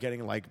like that are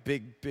getting like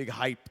big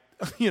hype.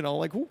 You know,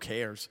 like who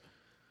cares?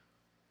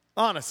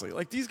 Honestly,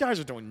 like these guys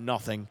are doing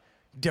nothing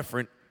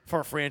different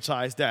for a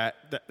franchise that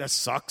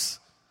sucks.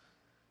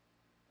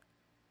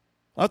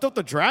 I thought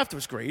the draft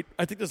was great.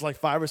 I think there's like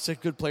 5 or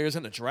 6 good players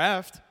in the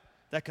draft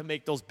that can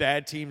make those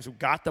bad teams who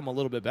got them a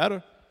little bit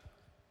better.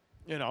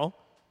 You know?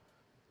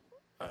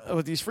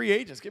 With these free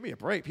agents, give me a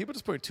break. People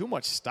just put too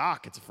much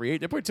stock into free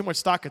agents. They're putting too much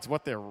stock into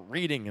what they're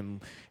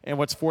reading and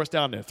what's forced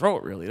down their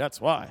throat, really.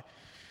 That's why.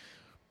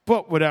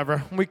 But whatever.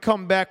 When we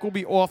come back, we'll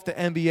be off the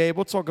NBA.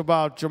 We'll talk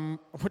about,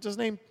 what's his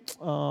name?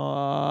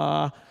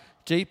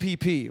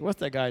 JPP. What's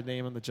that guy's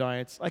name on the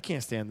Giants? I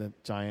can't stand the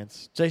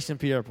Giants. Jason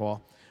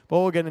Pierre-Paul. But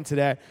we'll get into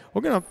that.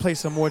 We're going to play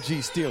some more G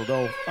Steel,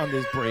 though, on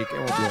this break, and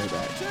we'll be right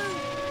back.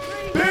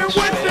 Bear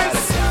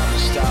witness!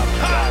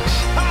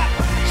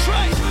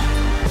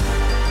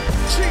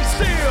 G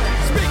Steel,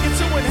 speaking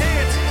to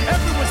enhance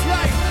everyone's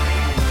life.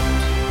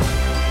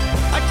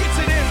 I get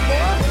to this,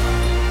 boy.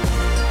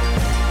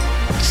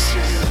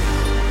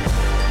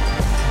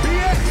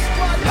 BX,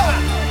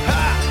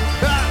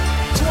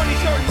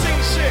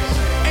 2013 shit.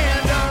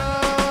 And,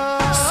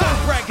 so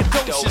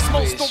braggadocious,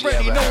 most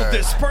already know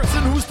this.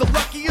 Person who's the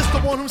luckiest, the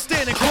one who's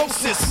standing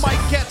closest. Might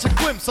catch a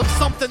glimpse of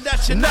something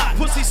that you're not.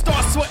 Pussy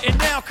starts sweating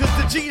now, cause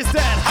the G is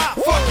that hot.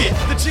 Fuck it,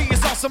 the G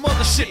is on some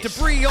other shit.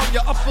 Debris on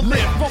your upper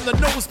lip from the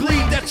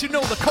nosebleed that you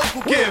know the coke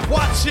will give.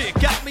 Watch it,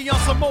 got me on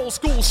some old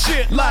school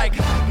shit. Like,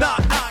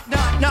 knock,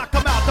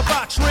 I'm out the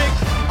box ring.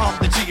 I'm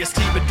the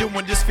GST, been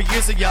doing this for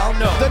years, and y'all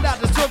know that I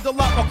deserved a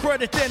lot more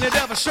credit than it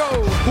ever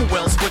showed. Who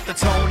else with the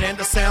tone and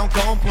the sound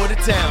gon' put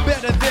it down?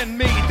 Better than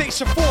me, they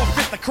should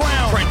forfeit the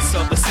crown. Prince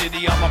of the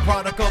city, I'm a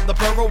product of the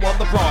borough of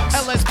the Bronx.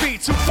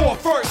 LSB 2-4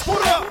 first,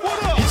 what up?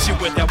 Hit you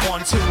with that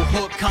 1-2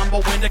 hook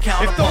combo in the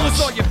counter. If those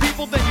are your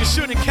people, then you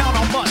shouldn't count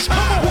on much.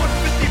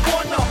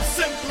 151, I'm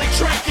simply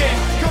drinking.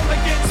 Come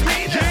against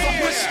me, that's some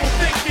wishful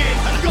thinking.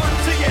 Gun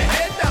to your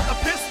head, now the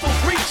pistol's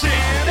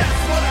reaching. That's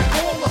what I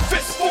call a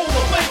fistful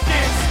of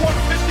Lincolns.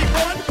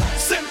 151,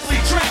 simply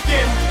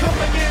drinking. Come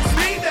against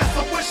me, that's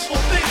some wishful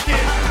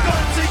thinking.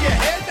 Gun to your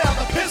head, now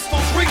the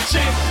pistol's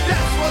reaching.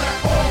 That's what I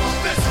call a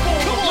fistful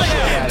of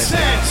Lincolns.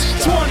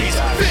 10s, 20s,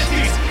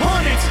 50s,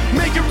 100s.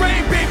 Make it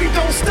rain, baby,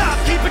 don't stop,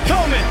 keep it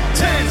coming.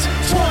 10s,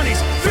 20s,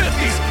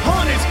 50s,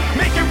 100s.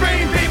 Make it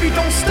rain, baby,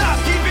 don't stop,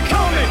 keep it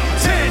coming.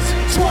 10s,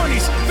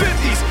 20s,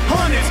 50s,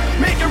 100s.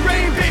 Make it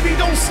rain, baby,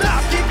 don't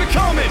stop, keep it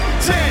coming.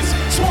 10s,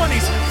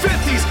 20s,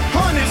 50s,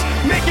 100s.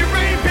 Make it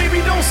rain,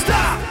 baby, don't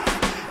stop.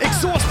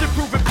 Exhausted,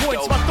 proving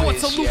points. My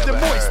thoughts are looped and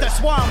moist.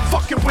 That's why I'm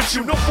fucking with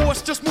you. No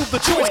force, just move the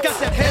choice. Got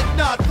that head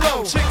nod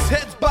flow. Chicks'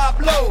 heads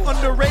bob low.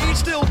 Underage,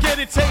 still get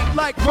it taped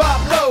like Rob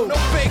Lowe. No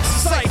fake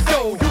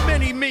psycho. You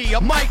mini me,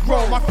 a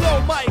micro. My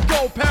flow might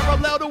go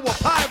parallel to a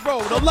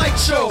pyro. The light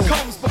show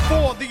comes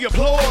before the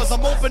applause.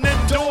 I'm opening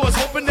doors,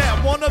 hoping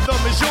that one of them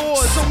is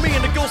yours. So me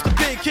and the ghost of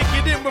big kick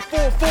it in with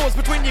 4-4s.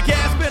 Between your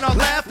gasp and our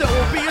laugh, there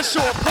will be a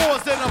short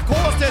pause. Then of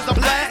course there's a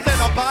blast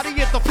and our body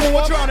at the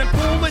floor. Drowning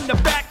pool in the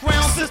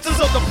background, sisters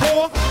of the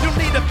poor. You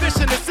need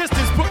efficient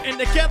assistance putting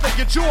together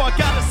your jaw.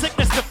 Got a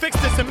sickness to fix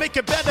this and make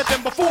it better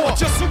than before.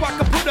 Just so I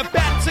can put a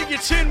bat to your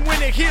chin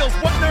when it heals.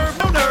 What nerve?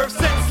 No nerve,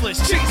 senseless.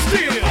 G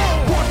Steel.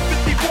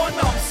 151,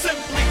 I'm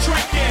simply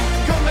drinking.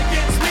 Come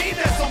against me,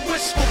 that's some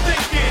wishful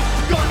thinking.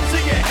 Gun to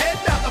your head,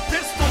 now the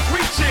pistol's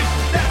reaching.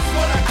 That's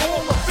what I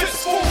call a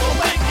fistful of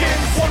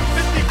Lincolns.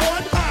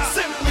 151,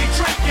 simply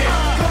drinking.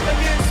 Come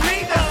against me,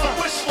 that's some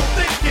wishful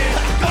thinking.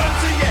 Gun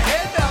to your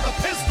head, now the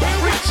pistol's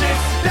reaching.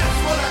 That's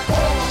what I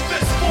call a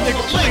fistful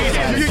of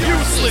Lincolns. You're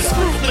useless,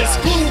 fruitless,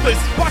 clueless.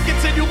 Why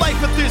continue life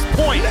at this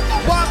point?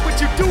 Why would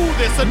you do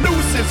this? A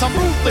nuisance, I'm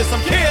ruthless,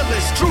 I'm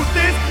careless. Truth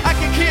is, I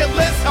can care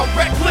less how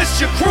reckless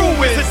your crew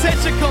is.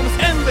 Attention comes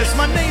endless,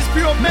 my name's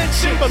pure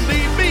mention.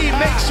 Believe me,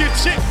 makes your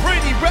chick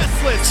pretty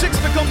restless. Chicks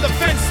become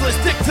defenseless,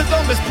 dick to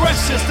them is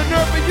precious. The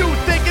nerve of you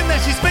thinking that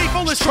she's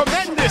faithful is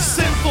tremendous.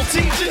 Sinful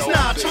teachers,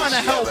 nah, trying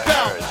to help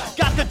out.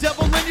 Got the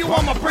devil in you,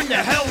 I'ma bring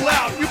the hell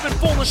out. You've been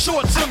falling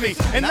short to me,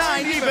 and I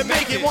ain't even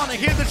make it. Wanna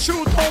hear the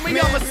truth, homie?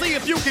 I'ma see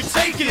if you can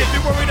take it. If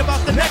you're worried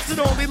about the next, it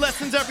only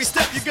lessons every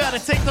step you gotta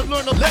take to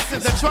learn the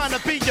lessons and trying to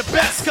be your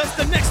best. Cause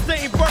the next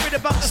day ain't worried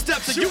about the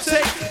steps that you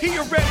take. He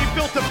already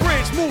built a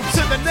bridge, move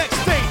to the next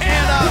state.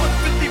 And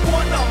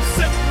 151, I'm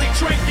simply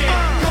drinking.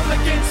 Come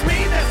against me,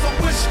 that's some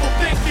wishful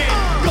thinking.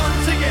 Gun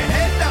to your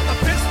head, now the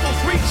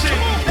pistol's reaching.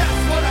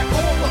 That's what I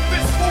call a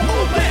fistful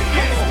of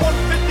Lincoln.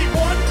 151,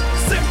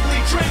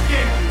 simply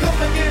drinking. Come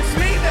against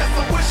me, that's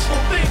some wishful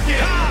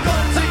thinking.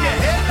 Gun to your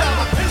head, now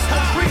the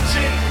pistol's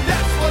reaching.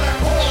 That's what I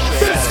call a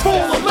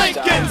fistful of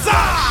Lincolns.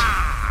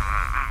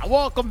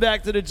 Welcome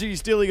back to the G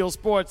Steelio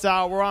Sports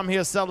Hour. I'm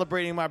here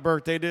celebrating my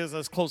birthday. This is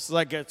as close as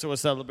I get to a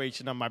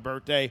celebration of my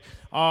birthday.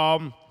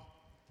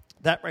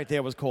 That right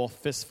there was called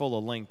Fistful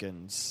of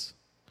Lincolns.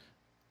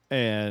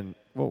 And,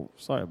 whoa,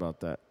 sorry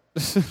about that.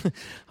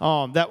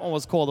 That one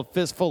was called A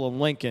Fistful of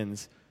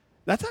Lincolns.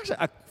 That's actually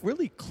a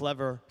really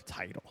clever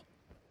title,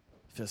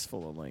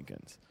 Fistful of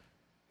Lincolns.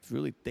 If you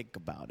really think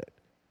about it.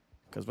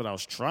 Because what I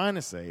was trying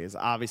to say is,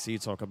 obviously, you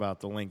talk about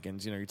the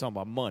Lincolns. You know, you're talking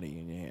about money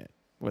in your hand.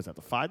 What's that,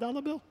 the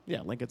 $5 bill?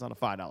 Yeah, Lincoln's on a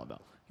 $5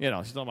 bill. You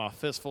know, she's talking about a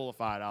fistful of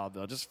 $5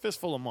 bill, just a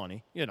fistful of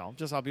money. You know,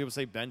 just how people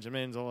say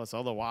Benjamins, all this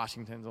other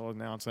Washingtons, all this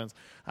nonsense.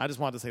 I just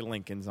wanted to say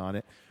Lincoln's on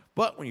it.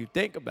 But when you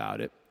think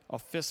about it, a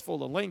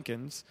fistful of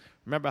Lincolns,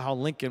 remember how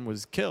Lincoln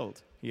was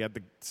killed.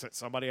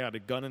 Somebody had a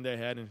gun in their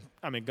hand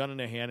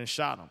and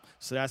shot him.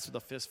 So that's what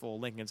the fistful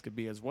of Lincolns could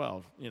be as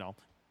well. You know,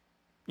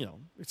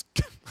 it's.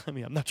 I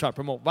mean, I'm not trying to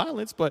promote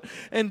violence, but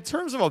in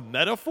terms of a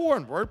metaphor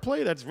and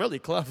wordplay, that's really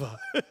clever.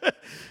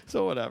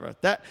 So whatever.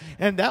 That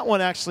one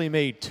actually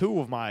made two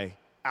of my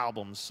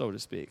albums, so to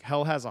speak.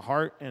 Hell Has a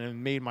Heart, and it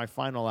made my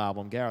final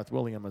album, Gareth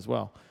William, as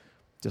well,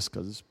 just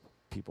because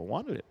people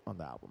wanted it on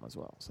the album as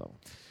well. So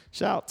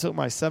shout out to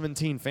my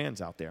 17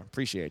 fans out there.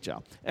 Appreciate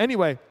y'all.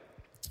 Anyway,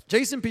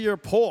 Jason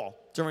Pierre-Paul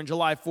during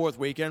July 4th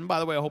weekend. By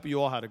the way, I hope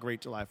you all had a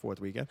great July 4th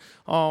weekend.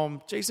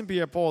 Jason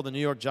Pierre-Paul, the New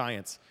York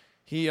Giants.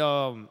 He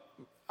had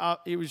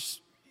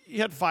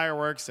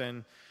fireworks,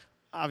 and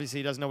obviously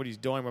he doesn't know what he's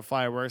doing with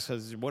fireworks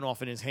because it went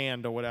off in his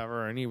hand or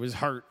whatever, and he was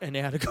hurt, and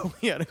he had to go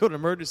to the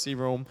emergency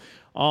room.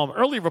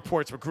 Early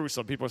reports were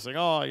gruesome. People were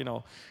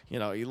saying,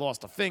 he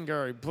lost a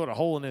finger, he put a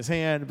hole in his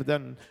hand, but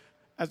then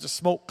as the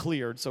smoke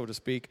cleared, so to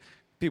speak,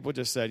 people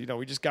just said,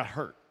 we just got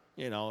hurt.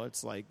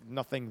 It's like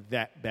nothing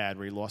that bad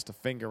where he lost a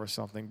finger or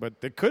something,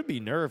 but there could be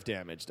nerve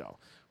damage, though,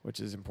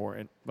 which is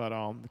important. But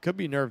it could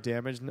be nerve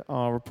damage.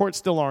 Reports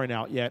still aren't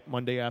out yet.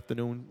 Monday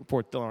afternoon,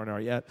 reports still aren't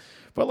out yet.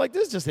 But,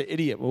 this is just an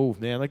idiot move,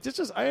 man.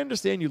 I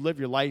understand you live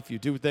your life, you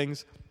do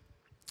things,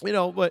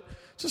 but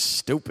it's just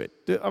stupid.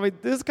 I mean,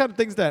 this is the kind of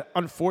things that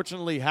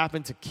unfortunately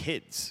happen to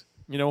kids,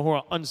 who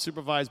are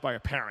unsupervised by a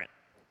parent,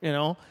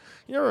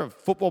 You're a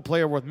football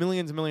player worth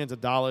millions and millions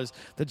of dollars.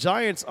 The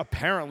Giants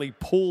apparently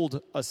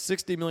pulled a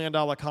 $60 million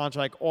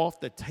contract off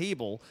the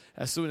table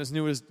as soon as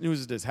news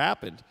of this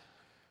happened.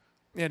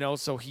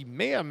 So he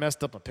may have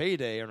messed up a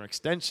payday or an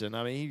extension.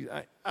 I mean,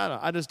 I don't know.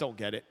 I just don't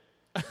get it.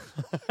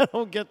 I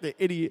don't get the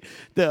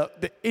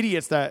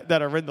idiots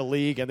that are in the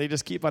league, and they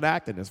just keep on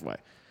acting this way.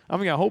 I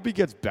mean, I hope he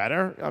gets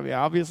better. I mean,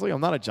 obviously, I'm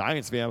not a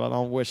Giants fan, but I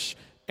don't wish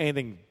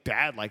anything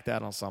bad like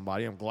that on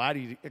somebody. I'm glad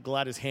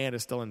his hand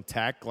is still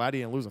intact. Glad he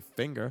didn't lose a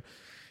finger.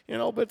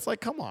 But it's like,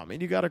 come on,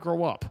 man, you got to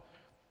grow up.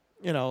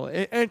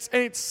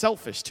 It's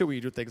selfish too when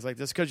you do things like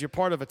this because you're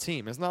part of a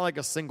team. It's not like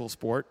a single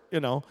sport.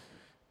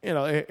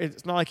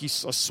 It's not like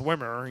he's a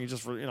swimmer. He's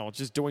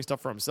just doing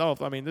stuff for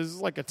himself. I mean, this is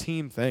like a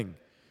team thing.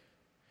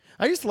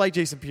 I used to like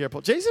Jason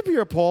Pierre-Paul. Jason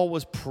Pierre-Paul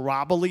was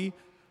probably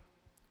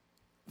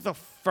the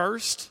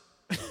first.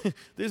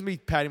 This is me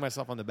patting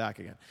myself on the back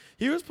again.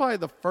 He was probably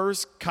the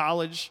first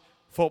college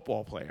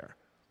football player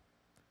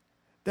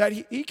that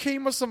he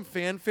came with some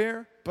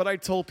fanfare, but I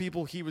told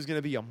people he was going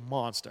to be a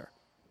monster.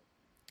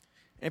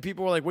 And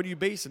people were like, what are you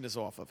basing this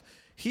off of?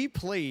 He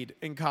played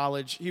in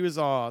college. He was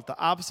the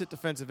opposite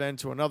defensive end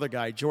to another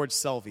guy, George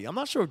Selvey. I'm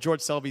not sure if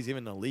George Selvey's even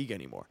in the league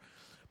anymore.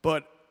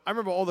 But I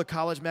remember all the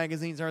college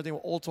magazines and everything were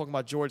all talking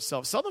about George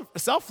Selvey.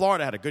 South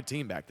Florida had a good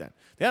team back then.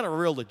 They had a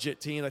real legit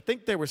team. I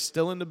think they were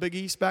still in the Big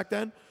East back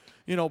then.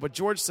 But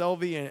George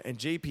Selvey and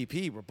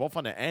JPP were both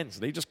on the ends.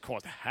 They just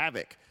caused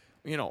havoc,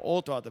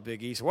 all throughout the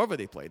Big East, wherever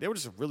they played. They were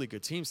just a really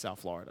good team, South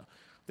Florida.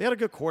 They had a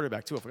good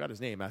quarterback, too. I forgot his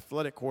name.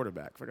 Athletic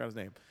quarterback. Forgot his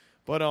name.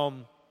 But,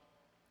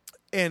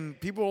 and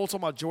people were all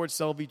talking about George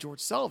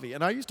Selvey.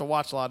 And I used to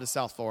watch a lot of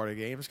South Florida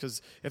games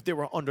because if they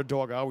were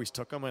underdog, I always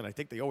took them, and I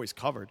think they always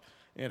covered.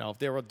 If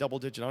they were a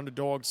double-digit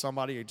underdog,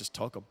 somebody, I just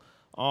took them.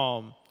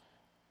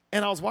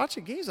 And I was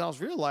watching games, and I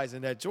was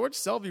realizing that George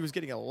Selvey was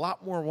getting a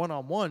lot more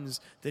one-on-ones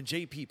than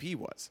JPP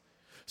was.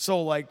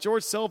 So,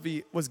 George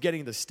Selvey was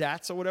getting the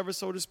stats or whatever,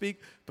 so to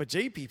speak, but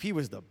JPP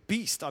was the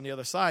beast on the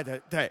other side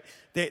that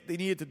they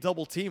needed to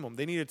double-team him.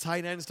 They needed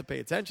tight ends to pay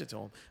attention to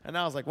him. And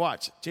I was like,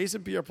 watch,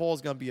 Jason Pierre-Paul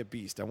is going to be a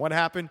beast. And what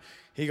happened?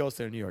 He goes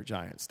to the New York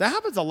Giants. That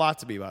happens a lot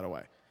to me, by the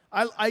way.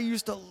 I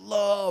used to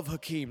love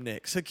Hakeem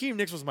Nicks. Hakeem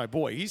Nicks was my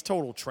boy. He's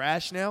total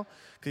trash now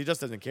because he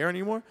just doesn't care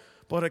anymore.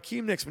 But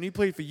Hakeem Nicks, when he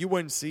played for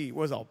UNC,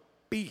 was a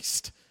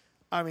beast.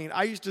 I mean,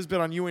 I used to have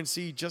been on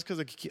UNC just because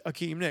of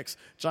Hakeem Nicks.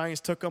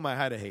 Giants took him. I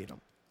had to hate him.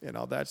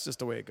 That's just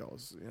the way it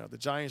goes. The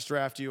Giants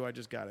draft you. I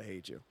just got to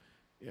hate you.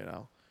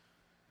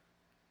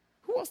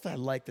 Who else did I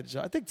like?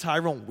 I think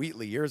Tyrone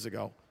Wheatley years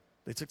ago.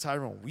 They took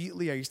Tyrone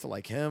Wheatley. I used to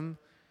like him.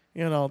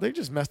 They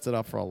just messed it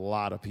up for a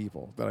lot of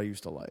people that I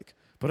used to like.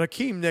 But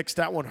Hakeem Nicks,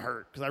 that one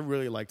hurt because I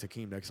really liked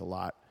Hakeem Nicks a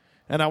lot.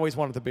 And I always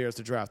wanted the Bears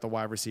to draft a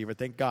wide receiver.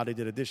 Thank God they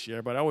did it this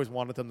year, but I always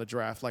wanted them to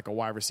draft like a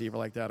wide receiver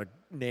like that, a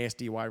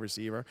nasty wide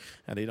receiver,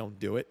 and they don't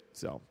do it.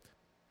 So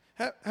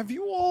have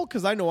you all,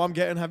 because I know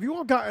have you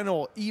all gotten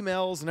all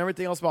emails and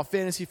everything else about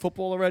fantasy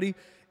football already?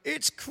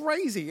 It's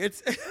crazy. I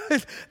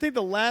think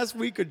the last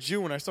week of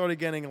June, I started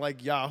getting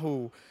like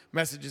Yahoo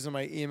messages in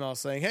my email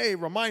saying, hey,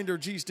 reminder,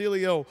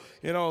 Steelio,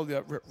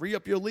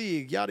 re-up your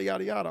league, yada,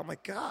 yada, yada. I'm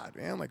like, God,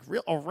 man, like,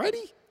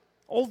 already?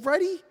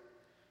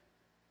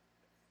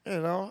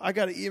 I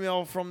got an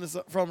email from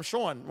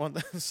Sean,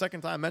 the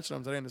second time I mentioned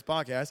him today in this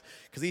podcast,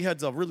 because he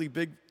heads a really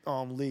big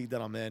league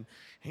that I'm in. And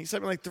he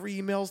sent me like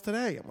 3 emails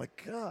today. I'm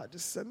like, God,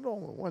 just send it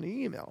all in one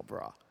email,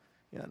 bro.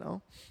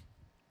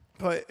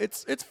 But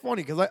it's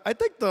funny because I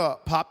think the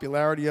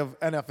popularity of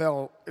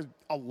NFL is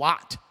a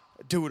lot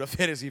due to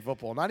fantasy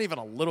football. Not even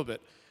a little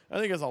bit. I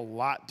think it's a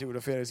lot due to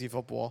fantasy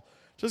football.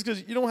 Just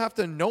because you don't have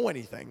to know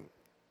anything.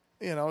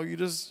 You're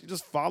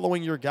just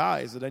following your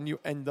guys, and then you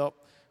end up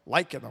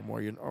liking them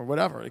or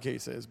whatever the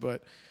case is.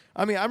 But,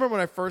 I remember when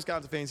I first got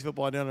into fantasy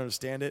football, I didn't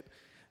understand it.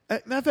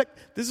 Matter of fact,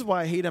 this is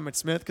why I hate Emmitt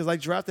Smith, because I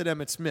drafted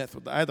Emmitt Smith.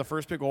 I had the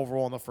first pick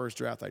overall in the first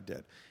draft I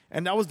did.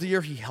 And that was the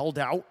year he held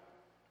out.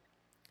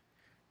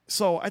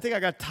 So I think I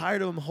got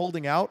tired of him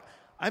holding out.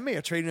 I may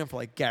have traded him for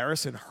like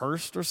Garrison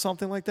Hurst or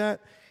something like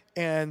that.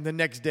 And the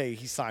next day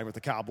he signed with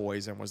the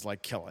Cowboys and was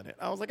like killing it.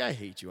 I was like, I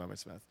hate you, Emmitt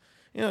Smith.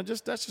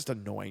 That's just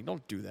annoying.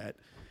 Don't do that.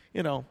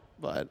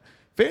 But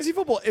fantasy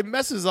football, it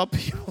messes up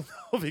people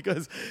though,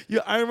 because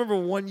I remember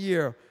one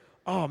year,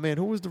 oh man,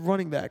 who was the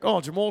running back?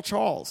 Oh, Jamal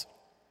Charles.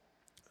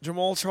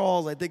 Jamal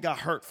Charles, I think, got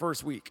hurt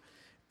first week.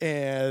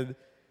 And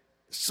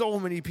so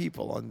many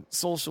people on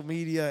social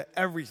media,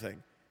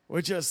 everything,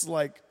 were just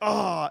like,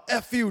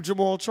 F you,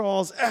 Jamal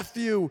Charles, F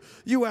you.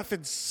 You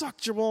effing suck,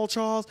 Jamal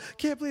Charles.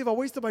 Can't believe I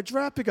wasted my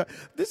draft pick.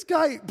 This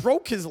guy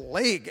broke his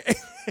leg, and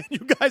you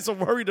guys are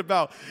worried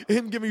about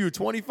him giving you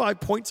 25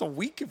 points a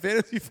week in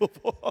fantasy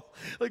football.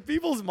 Like,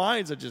 people's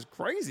minds are just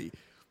crazy.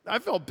 I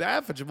felt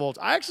bad for Jamal.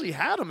 I actually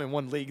had him in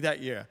one league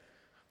that year.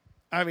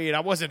 I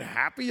wasn't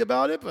happy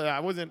about it, but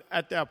I wasn't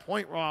at that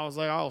point where I was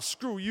like, oh,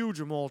 screw you,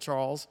 Jamal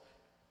Charles.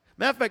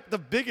 Matter of fact, the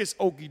biggest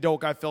okey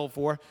doke I fell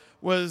for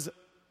was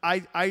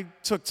I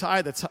took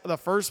the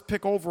first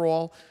pick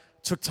overall,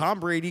 took Tom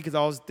Brady because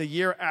I was the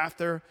year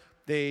after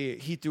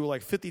he threw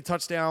like 50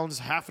 touchdowns,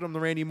 half of them to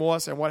Randy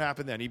Moss, and what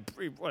happened then? He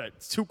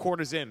 2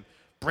 quarters in,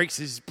 breaks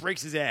his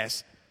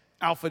ass,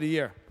 out for the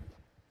year.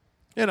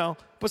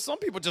 But some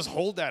people just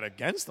hold that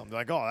against them. They're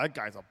like, oh, that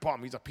guy's a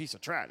bum. He's a piece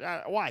of trash.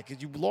 Why?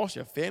 Because you lost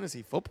your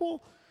fantasy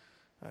football?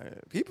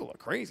 People are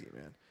crazy,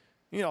 man.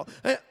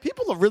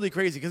 People are really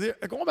crazy because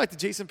going back to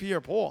Jason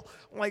Pierre-Paul,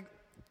 like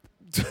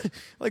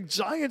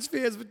Giants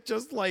fans would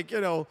just like,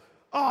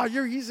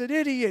 he's an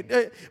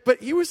idiot.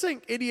 But he was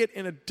saying idiot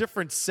in a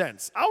different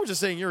sense. I was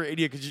just saying you're an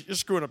idiot because you're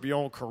screwing up your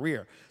own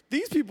career.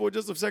 These people are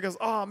just upset because,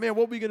 oh, man,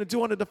 what are we going to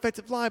do on the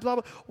defensive line, blah,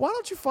 blah. Why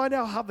don't you find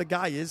out how the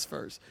guy is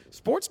first?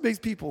 Sports makes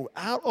people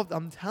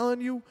I'm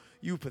telling you,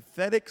 you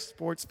pathetic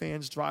sports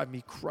fans drive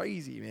me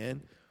crazy,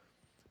 man.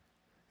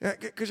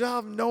 Because you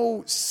have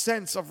no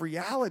sense of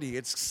reality.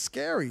 It's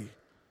scary.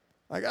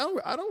 Like,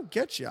 I don't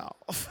get y'all.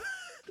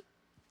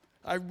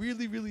 I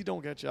really, really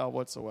don't get y'all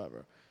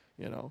whatsoever,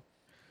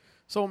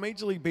 So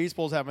Major League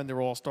Baseball's having their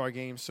All-Star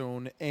game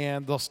soon,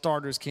 and the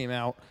starters came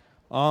out.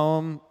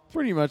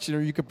 Pretty much,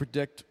 you could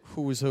predict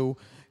who is who.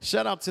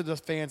 Shout out to the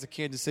fans of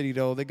Kansas City,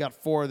 though. They got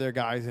 4 of their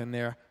guys in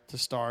there to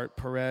start.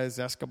 Perez,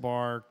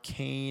 Escobar,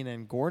 Kane,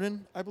 and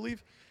Gordon, I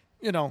believe.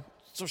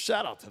 So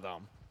shout out to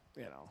them.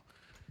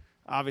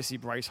 Obviously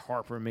Bryce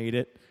Harper made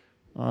it.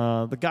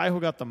 The guy who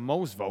got the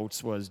most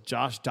votes was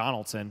Josh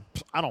Donaldson.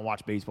 I don't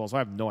watch baseball, so I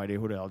have no idea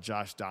who the hell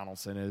Josh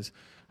Donaldson is.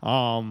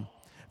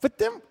 But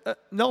then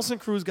Nelson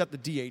Cruz got the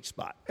DH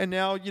spot. And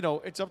now,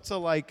 it's up to,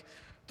 like,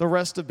 the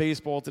rest of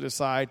baseball to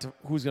decide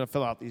who's going to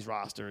fill out these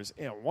rosters.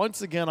 And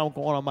once again, I'm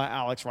going on my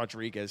Alex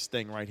Rodriguez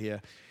thing right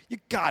here. You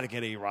got to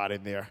get A-Rod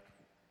in there.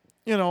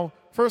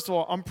 First of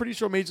all, I'm pretty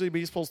sure Major League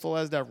Baseball still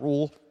has that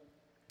rule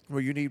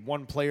where you need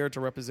one player to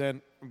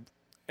represent.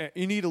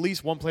 You need at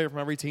least one player from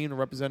every team to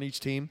represent each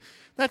team.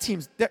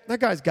 That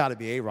guy's got to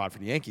be A-Rod for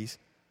the Yankees.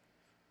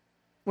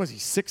 What is he,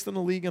 6th in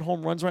the league in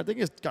home runs? Right? I think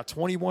he's got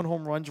 21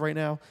 home runs right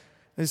now.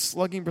 His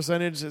slugging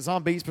percentage, his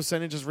on-base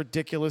percentage is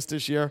ridiculous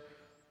this year.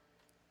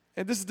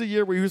 And this is the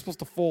year where he was supposed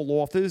to fall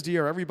off. This is the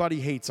year everybody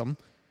hates him.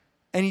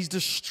 And he's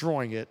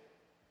destroying it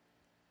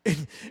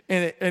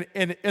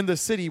in the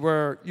city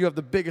where you have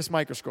the biggest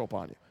microscope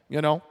on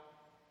you,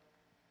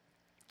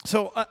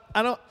 So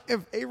I don't.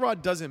 If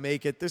A-Rod doesn't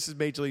make it, this is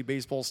Major League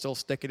Baseball still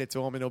sticking it to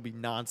him, and it'll be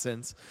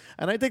nonsense.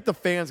 And I think the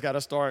fans got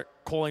to start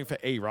calling for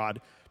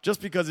A-Rod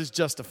just because it's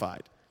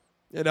justified.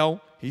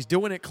 He's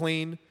doing it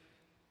clean.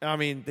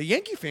 The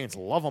Yankee fans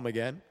love him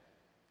again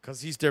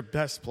because he's their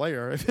best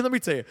player. Let me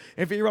tell you,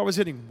 if A-Rod was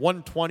hitting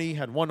 120,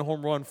 had 1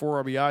 home run,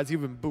 4 RBIs, he'd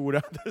been booed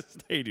out of the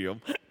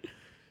stadium.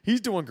 He's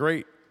doing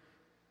great.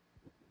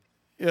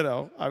 You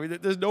know, I mean,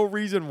 there's no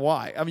reason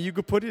why. I mean, you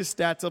could put his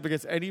stats up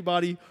against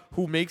anybody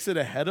who makes it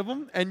ahead of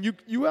him, and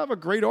you have a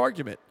great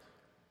argument.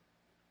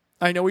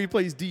 I know he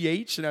plays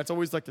DH, and that's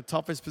always like the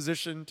toughest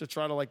position to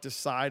try to like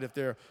decide if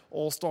they're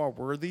all-star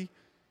worthy,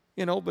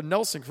 you know. But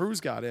Nelson Cruz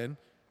got in.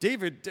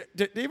 David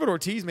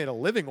Ortiz made a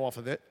living off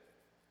of it,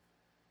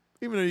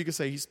 even though you could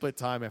say he split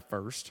time at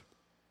first.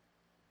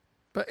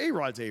 But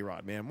A-Rod's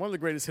A-Rod, man. One of the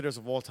greatest hitters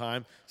of all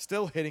time.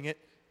 Still hitting it.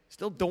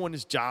 Still doing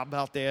his job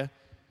out there.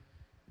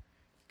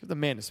 Give the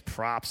man his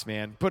props,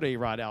 man. Put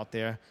A-Rod out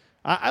there.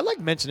 I like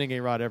mentioning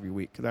A-Rod every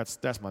week because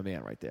that's my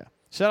man right there.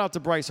 Shout out to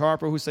Bryce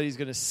Harper, who said he's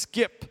going to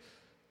skip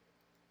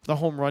the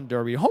home run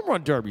derby. Home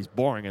run derby's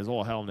boring as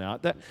all hell now.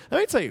 Let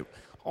me tell you,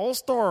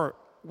 All-Star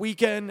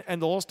Weekend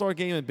and the All-Star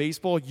Game in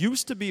baseball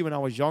used to be, when I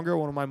was younger,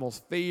 one of my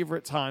most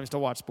favorite times to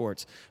watch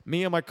sports.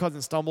 Me and my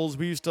cousin Stumbles,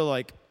 we used to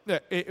like,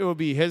 it would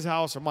be his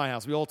house or my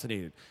house. We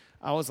alternated.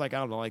 I was like, I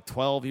don't know, like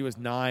 12. He was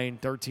 9,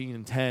 13,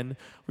 and 10.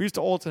 We used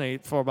to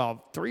alternate for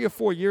about 3 or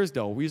 4 years,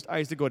 though. I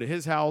used to go to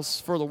his house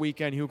for the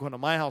weekend. He would go to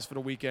my house for the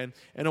weekend.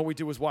 And all we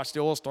did was watch the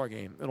All-Star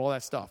Game and all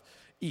that stuff.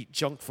 Eat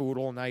junk food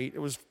all night. It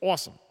was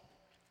awesome.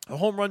 The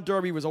home run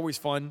derby was always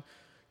fun,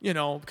 you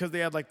know, because they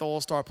had like the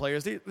all-star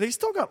players. They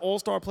still got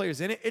all-star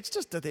players in it. It's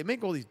just that they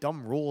make all these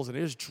dumb rules and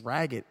they just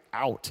drag it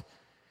out.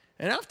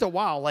 And after a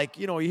while, like,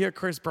 you know, you hear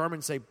Chris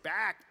Berman say,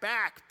 back,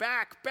 back,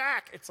 back,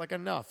 back. It's like,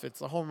 enough. It's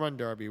a home run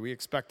derby. We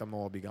expect them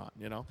all to be gone,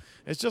 you know.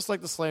 It's just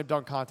like the slam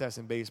dunk contest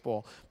in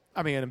baseball.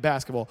 I mean, in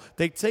basketball.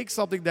 They take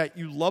something that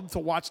you love to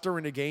watch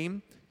during the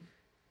game,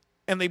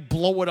 and they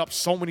blow it up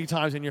so many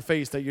times in your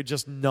face that you're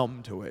just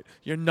numb to it.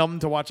 You're numb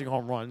to watching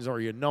home runs,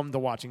 or you're numb to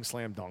watching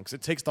slam dunks.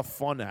 It takes the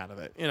fun out of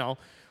it, you know.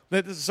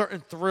 There's a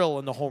certain thrill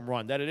in the home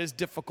run that it is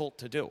difficult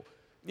to do,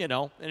 you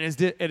know, and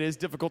it is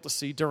difficult to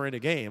see during a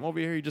game. Over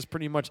here, you're just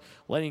pretty much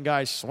letting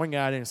guys swing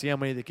at it and see how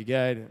many they could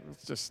get.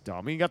 It's just dumb.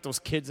 I mean, you got those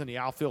kids in the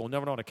outfield who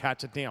never know how to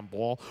catch a damn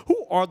ball.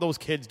 Who are those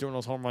kids doing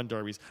those home run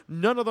derbies?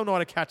 None of them know how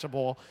to catch a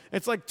ball.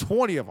 It's like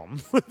 20 of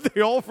them.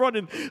 They're all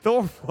running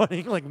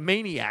like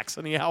maniacs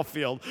in the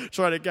outfield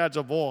trying to catch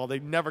a ball. They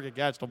never can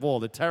catch the ball.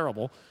 They're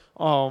terrible.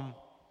 You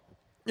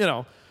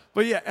know.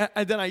 But, yeah,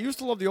 and then I used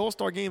to love the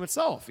All-Star Game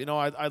itself. You know,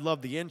 I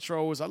loved the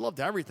intros. I loved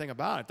everything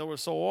about it. That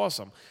was so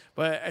awesome.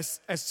 But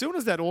as soon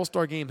as that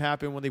All-Star Game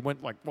happened, when they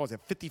went, like,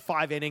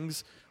 55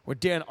 innings, where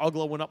Dan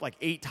Ugla went up, like,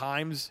 8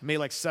 times, made,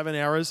 like, 7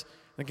 errors,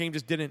 the game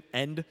just didn't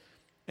end,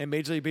 and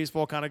Major League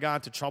Baseball kind of got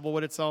into trouble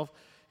with itself.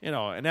 You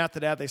know, and after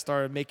that, they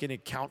started making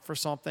it count for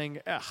something.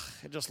 It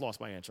just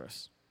lost my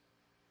interest.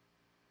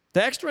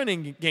 The extra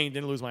inning game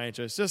didn't lose my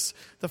interest. Just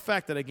the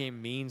fact that a game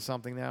means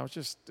something now,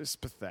 it's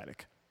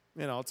pathetic.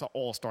 You know, it's an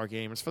all-star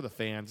game. It's for the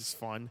fans. It's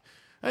fun.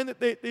 And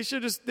they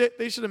should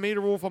have made a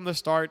rule from the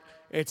start.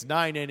 It's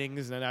 9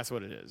 innings, and that's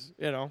what it is.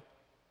 You know,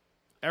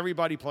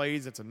 everybody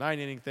plays. It's a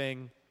 9-inning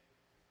thing.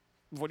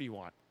 What do you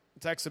want?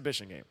 It's an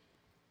exhibition game.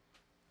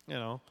 You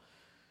know.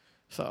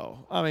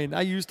 So, I mean,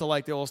 I used to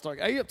like the all-star.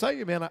 I tell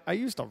you, man, I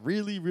used to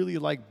really, really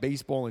like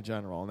baseball in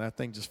general, and that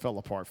thing just fell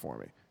apart for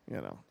me.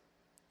 You know,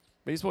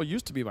 baseball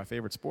used to be my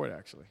favorite sport,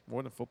 actually,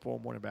 more than football,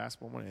 more than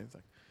basketball, more than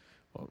anything.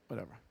 Well,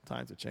 whatever.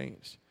 Times have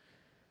changed.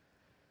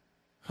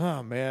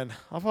 Oh, man.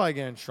 I'll probably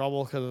get in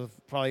trouble because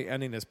of probably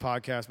ending this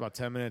podcast about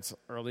 10 minutes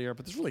earlier.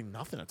 But there's really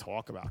nothing to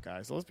talk about,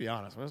 guys. So let's be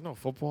honest. There's no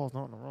football. There's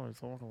nothing to really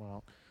talk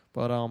about.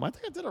 But I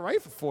think I did it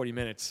right for 40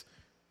 minutes.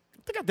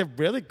 I think I did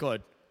really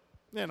good.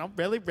 Man, I'm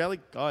really,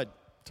 really good.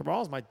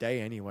 Tomorrow's my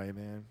day anyway,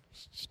 man.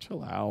 Just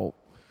chill out.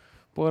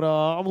 But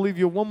I'm going to leave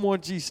you one more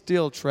G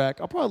Steel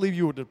track. I'll probably leave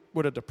you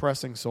with a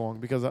depressing song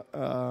because,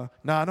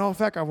 no, in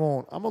fact, I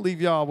won't. I'm going to leave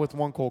y'all with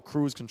one called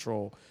Cruise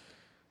Control.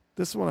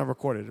 This one I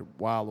recorded a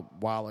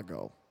while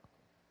ago,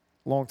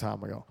 long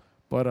time ago.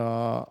 But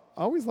I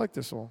always liked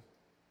this song,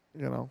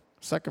 you know.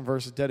 Second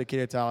verse is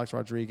dedicated to Alex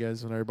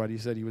Rodriguez when everybody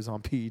said he was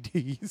on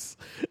PEDs.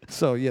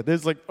 So, yeah,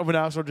 there's like, when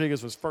Alex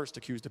Rodriguez was first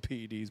accused of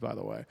PEDs, by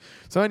the way.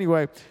 So,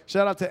 anyway,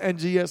 shout out to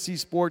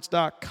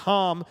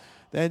NGSCsports.com,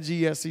 the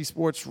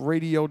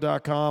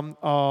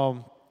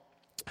NGSCsportsradio.com,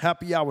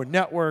 Happy Hour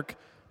Network.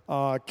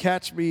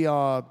 Catch me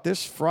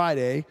this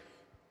Friday,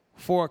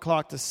 4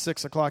 o'clock to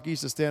 6 o'clock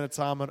Eastern Standard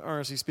Time on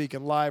Earnestly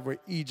Speaking Live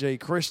with EJ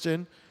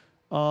Christian.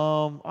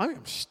 I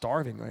am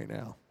starving right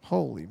now.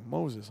 Holy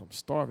Moses, I'm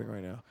starving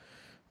right now.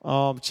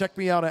 Check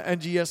me out at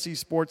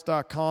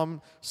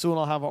ngscsports.com. Soon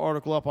I'll have an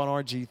article up on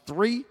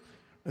RG3.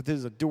 This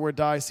is a do or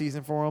die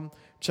season for him.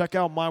 Check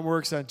out my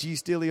works at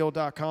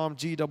gsteelio.com,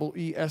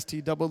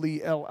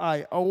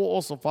 GEESTEELIO.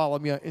 Also follow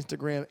me on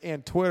Instagram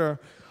and Twitter.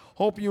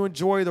 Hope you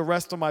enjoy the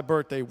rest of my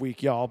birthday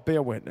week, y'all.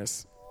 Bear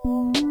witness.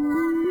 Told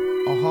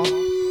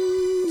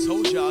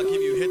you I'll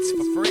give you hits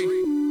for free.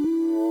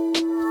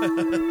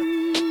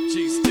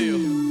 G-Steel.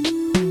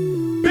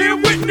 Bear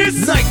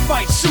witness. Night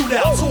fight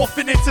shootouts,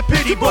 often into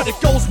pity, but it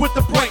goes with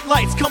the bright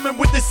lights coming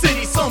with the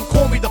city. Some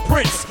call me the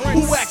prince,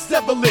 who acts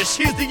devilish.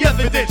 Here's the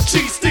evidence.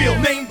 G-Steel,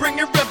 name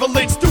bringing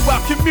relevance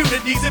throughout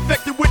communities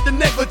infected with the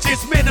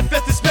negligence.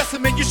 Manifested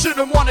specimen, you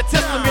shouldn't want to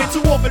testament to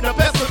open a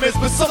pessimist,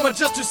 but some are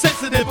just too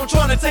sensitive. I'm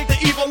trying to take the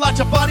evil out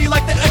your body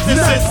like the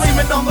exorcist.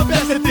 Screaming on the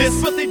best at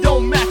this, but they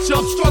don't match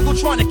up, struggle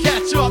trying to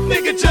catch up.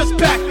 Nigga, just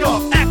back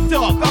up, act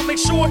up. I'll make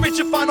sure it's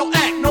your final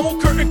act. No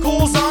curtain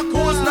calls,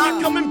 encores,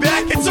 not coming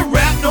back. It's a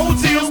rap, no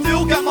deal.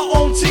 Still got my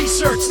own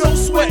t-shirts, no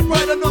sweat.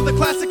 Write another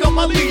classic on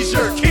my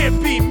leisure.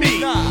 Can't be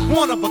me,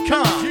 one of a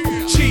kind.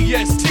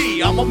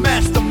 GST, I'm a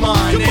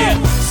mastermind.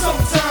 And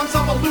sometimes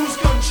I'ma lose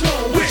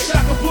control. Wish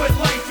I could put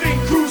life in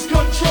cruise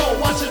control.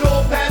 Watch it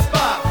all pass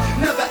by,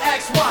 never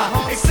ask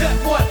why.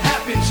 Except what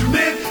happens, you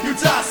live, you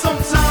die.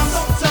 Sometimes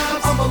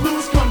I'ma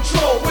lose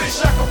control.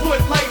 Wish I could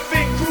put life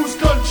in cruise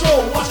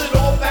control. Watch it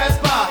all pass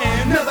by,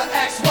 never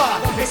ask why.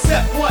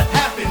 Except what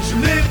happens, you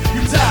live,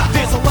 you die.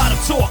 There's a lot of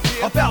talk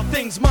about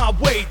things my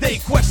way. They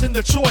question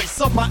the choice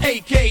of my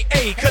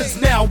AKA.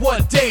 Cause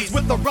nowadays,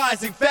 with the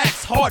rising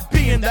facts, hard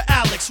being the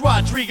Alex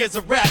Rodriguez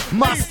of rap.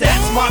 My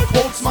stats, my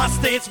quotes, my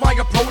stance, my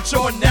approach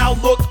are now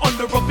looked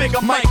under a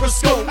bigger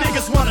microscope.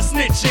 Niggas wanna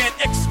snitch and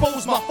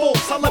expose my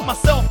faults. I let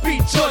myself be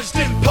judged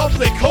in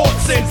public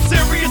courts. And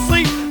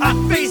seriously, I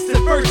faced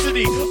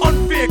adversity,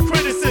 unfair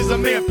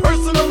criticism, and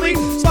personally,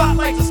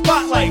 spotlight's a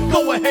spotlight.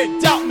 Go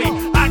ahead, doubt me.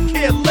 I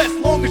care less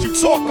long as you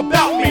talk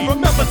about me.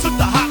 Remember, took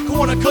the hot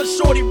corner cause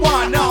shorty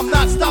wine. Now I'm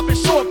not stopping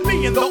short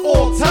being the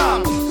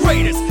all-time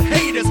greatest.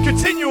 Haters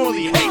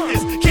continually hate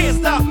this. Can't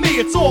stop me,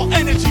 it's all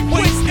energy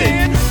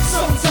wasted.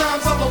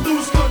 Sometimes I'ma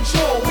lose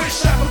control.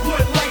 Wish I could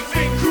put life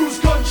in cruise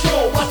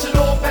control. Watch it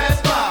all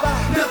pass by,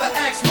 never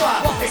ask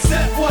why.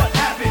 Except what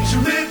happens,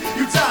 you live,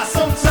 you die.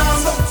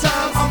 Sometimes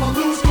I'ma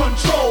lose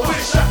control.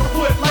 Wish I could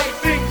put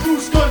life in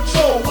cruise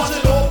control. Watch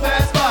it all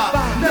pass by,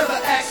 never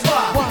ask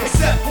why.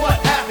 Except what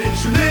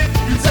happens, you live,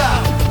 you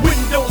die.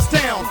 Windows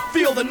down,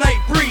 feel the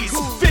night breeze.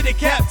 Fitted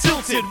cap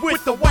tilted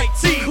with the white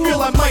tee.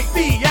 Feel I might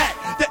be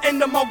at the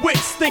end of my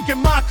wits, thinking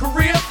my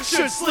career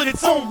should slit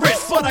its own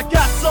wrist. But I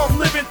got some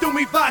living through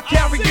me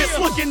vicarious,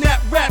 looking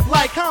at rap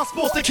like how I'm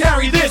supposed to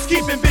carry this.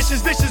 Keeping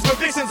vicious for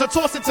vixens are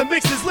tossed into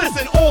mixes.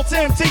 Listen, all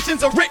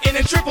temptations are written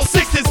in triple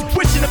sixes.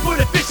 Wishing to put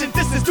efficient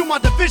distance through my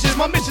divisions.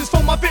 My missions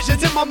for my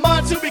visions in my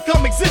mind to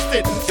become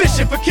existent.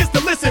 Fishing for kids to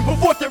listen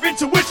before their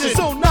intuition.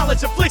 So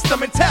knowledge afflicts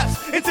them and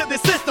taps into the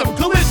system.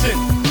 Collision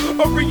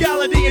of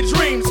reality and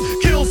dreams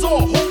kills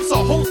all hopes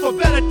or hopes for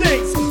better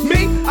things.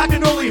 Me, I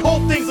can only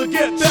hope things will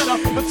get better.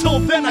 Until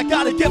then, I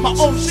gotta get my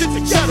own shit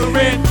together.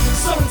 And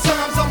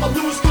sometimes I'ma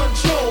lose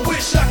control.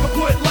 Wish I could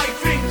put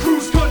life in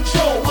cruise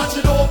control. Watch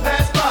it all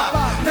pass by,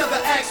 never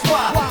ask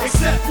why.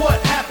 Except what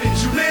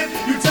happens, you live,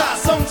 you die.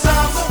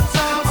 Sometimes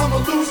I'ma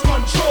lose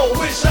control.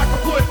 Wish I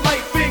could put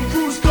life in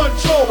cruise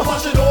control.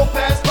 Watch it all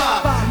pass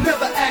by,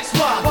 never ask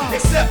why.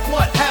 Except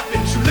what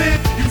happens, you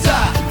live, you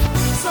die.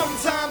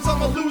 Sometimes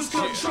I'ma lose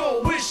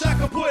control. Wish I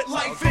could put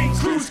life in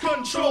cruise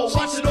control.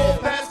 Watch it all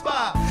pass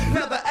by,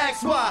 never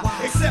ask why.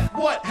 Except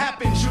what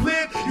happens, you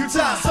live, you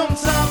die.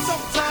 Sometimes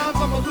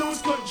I'ma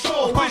lose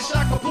control. Wish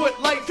I could put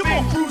life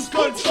in cruise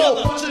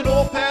control. Watch it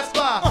all pass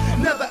by,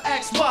 never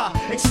ask why.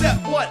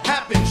 Except what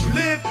happens, you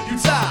live, you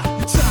die.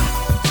 You die.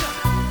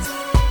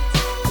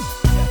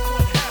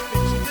 What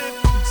happens, you live,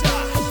 you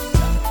die.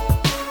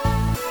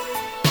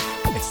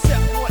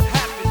 Except what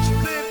happens, you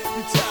live,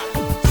 you die.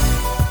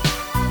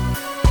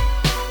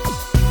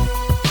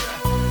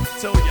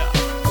 So yeah,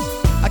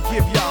 I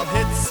give y'all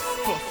hits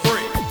for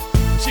free.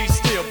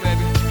 G-Steel,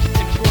 baby, in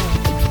the room,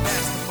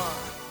 mastermind.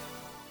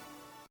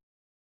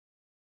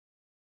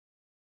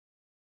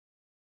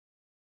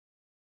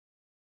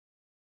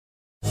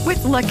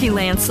 With Lucky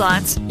Land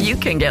Slots, you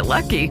can get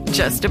lucky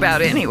just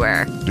about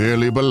anywhere.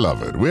 Dearly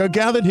beloved, we are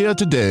gathered here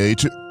today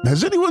to...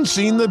 Has anyone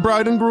seen the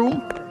bride and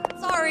groom?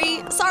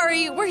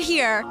 Sorry, we're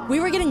here. We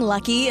were getting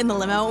lucky in the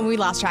limo and we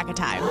lost track of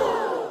time.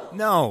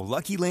 No,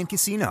 Lucky Land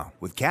Casino,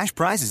 with cash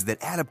prizes that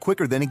add up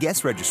quicker than a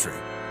guest registry.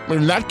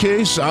 In that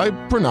case, I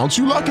pronounce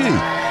you lucky.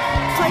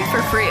 Play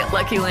for free at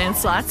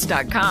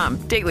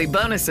LuckyLandSlots.com. Daily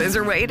bonuses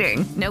are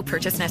waiting. No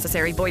purchase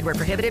necessary. Void where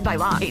prohibited by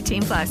law.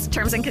 18+.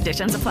 Terms and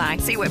conditions apply.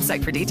 See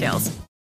website for details.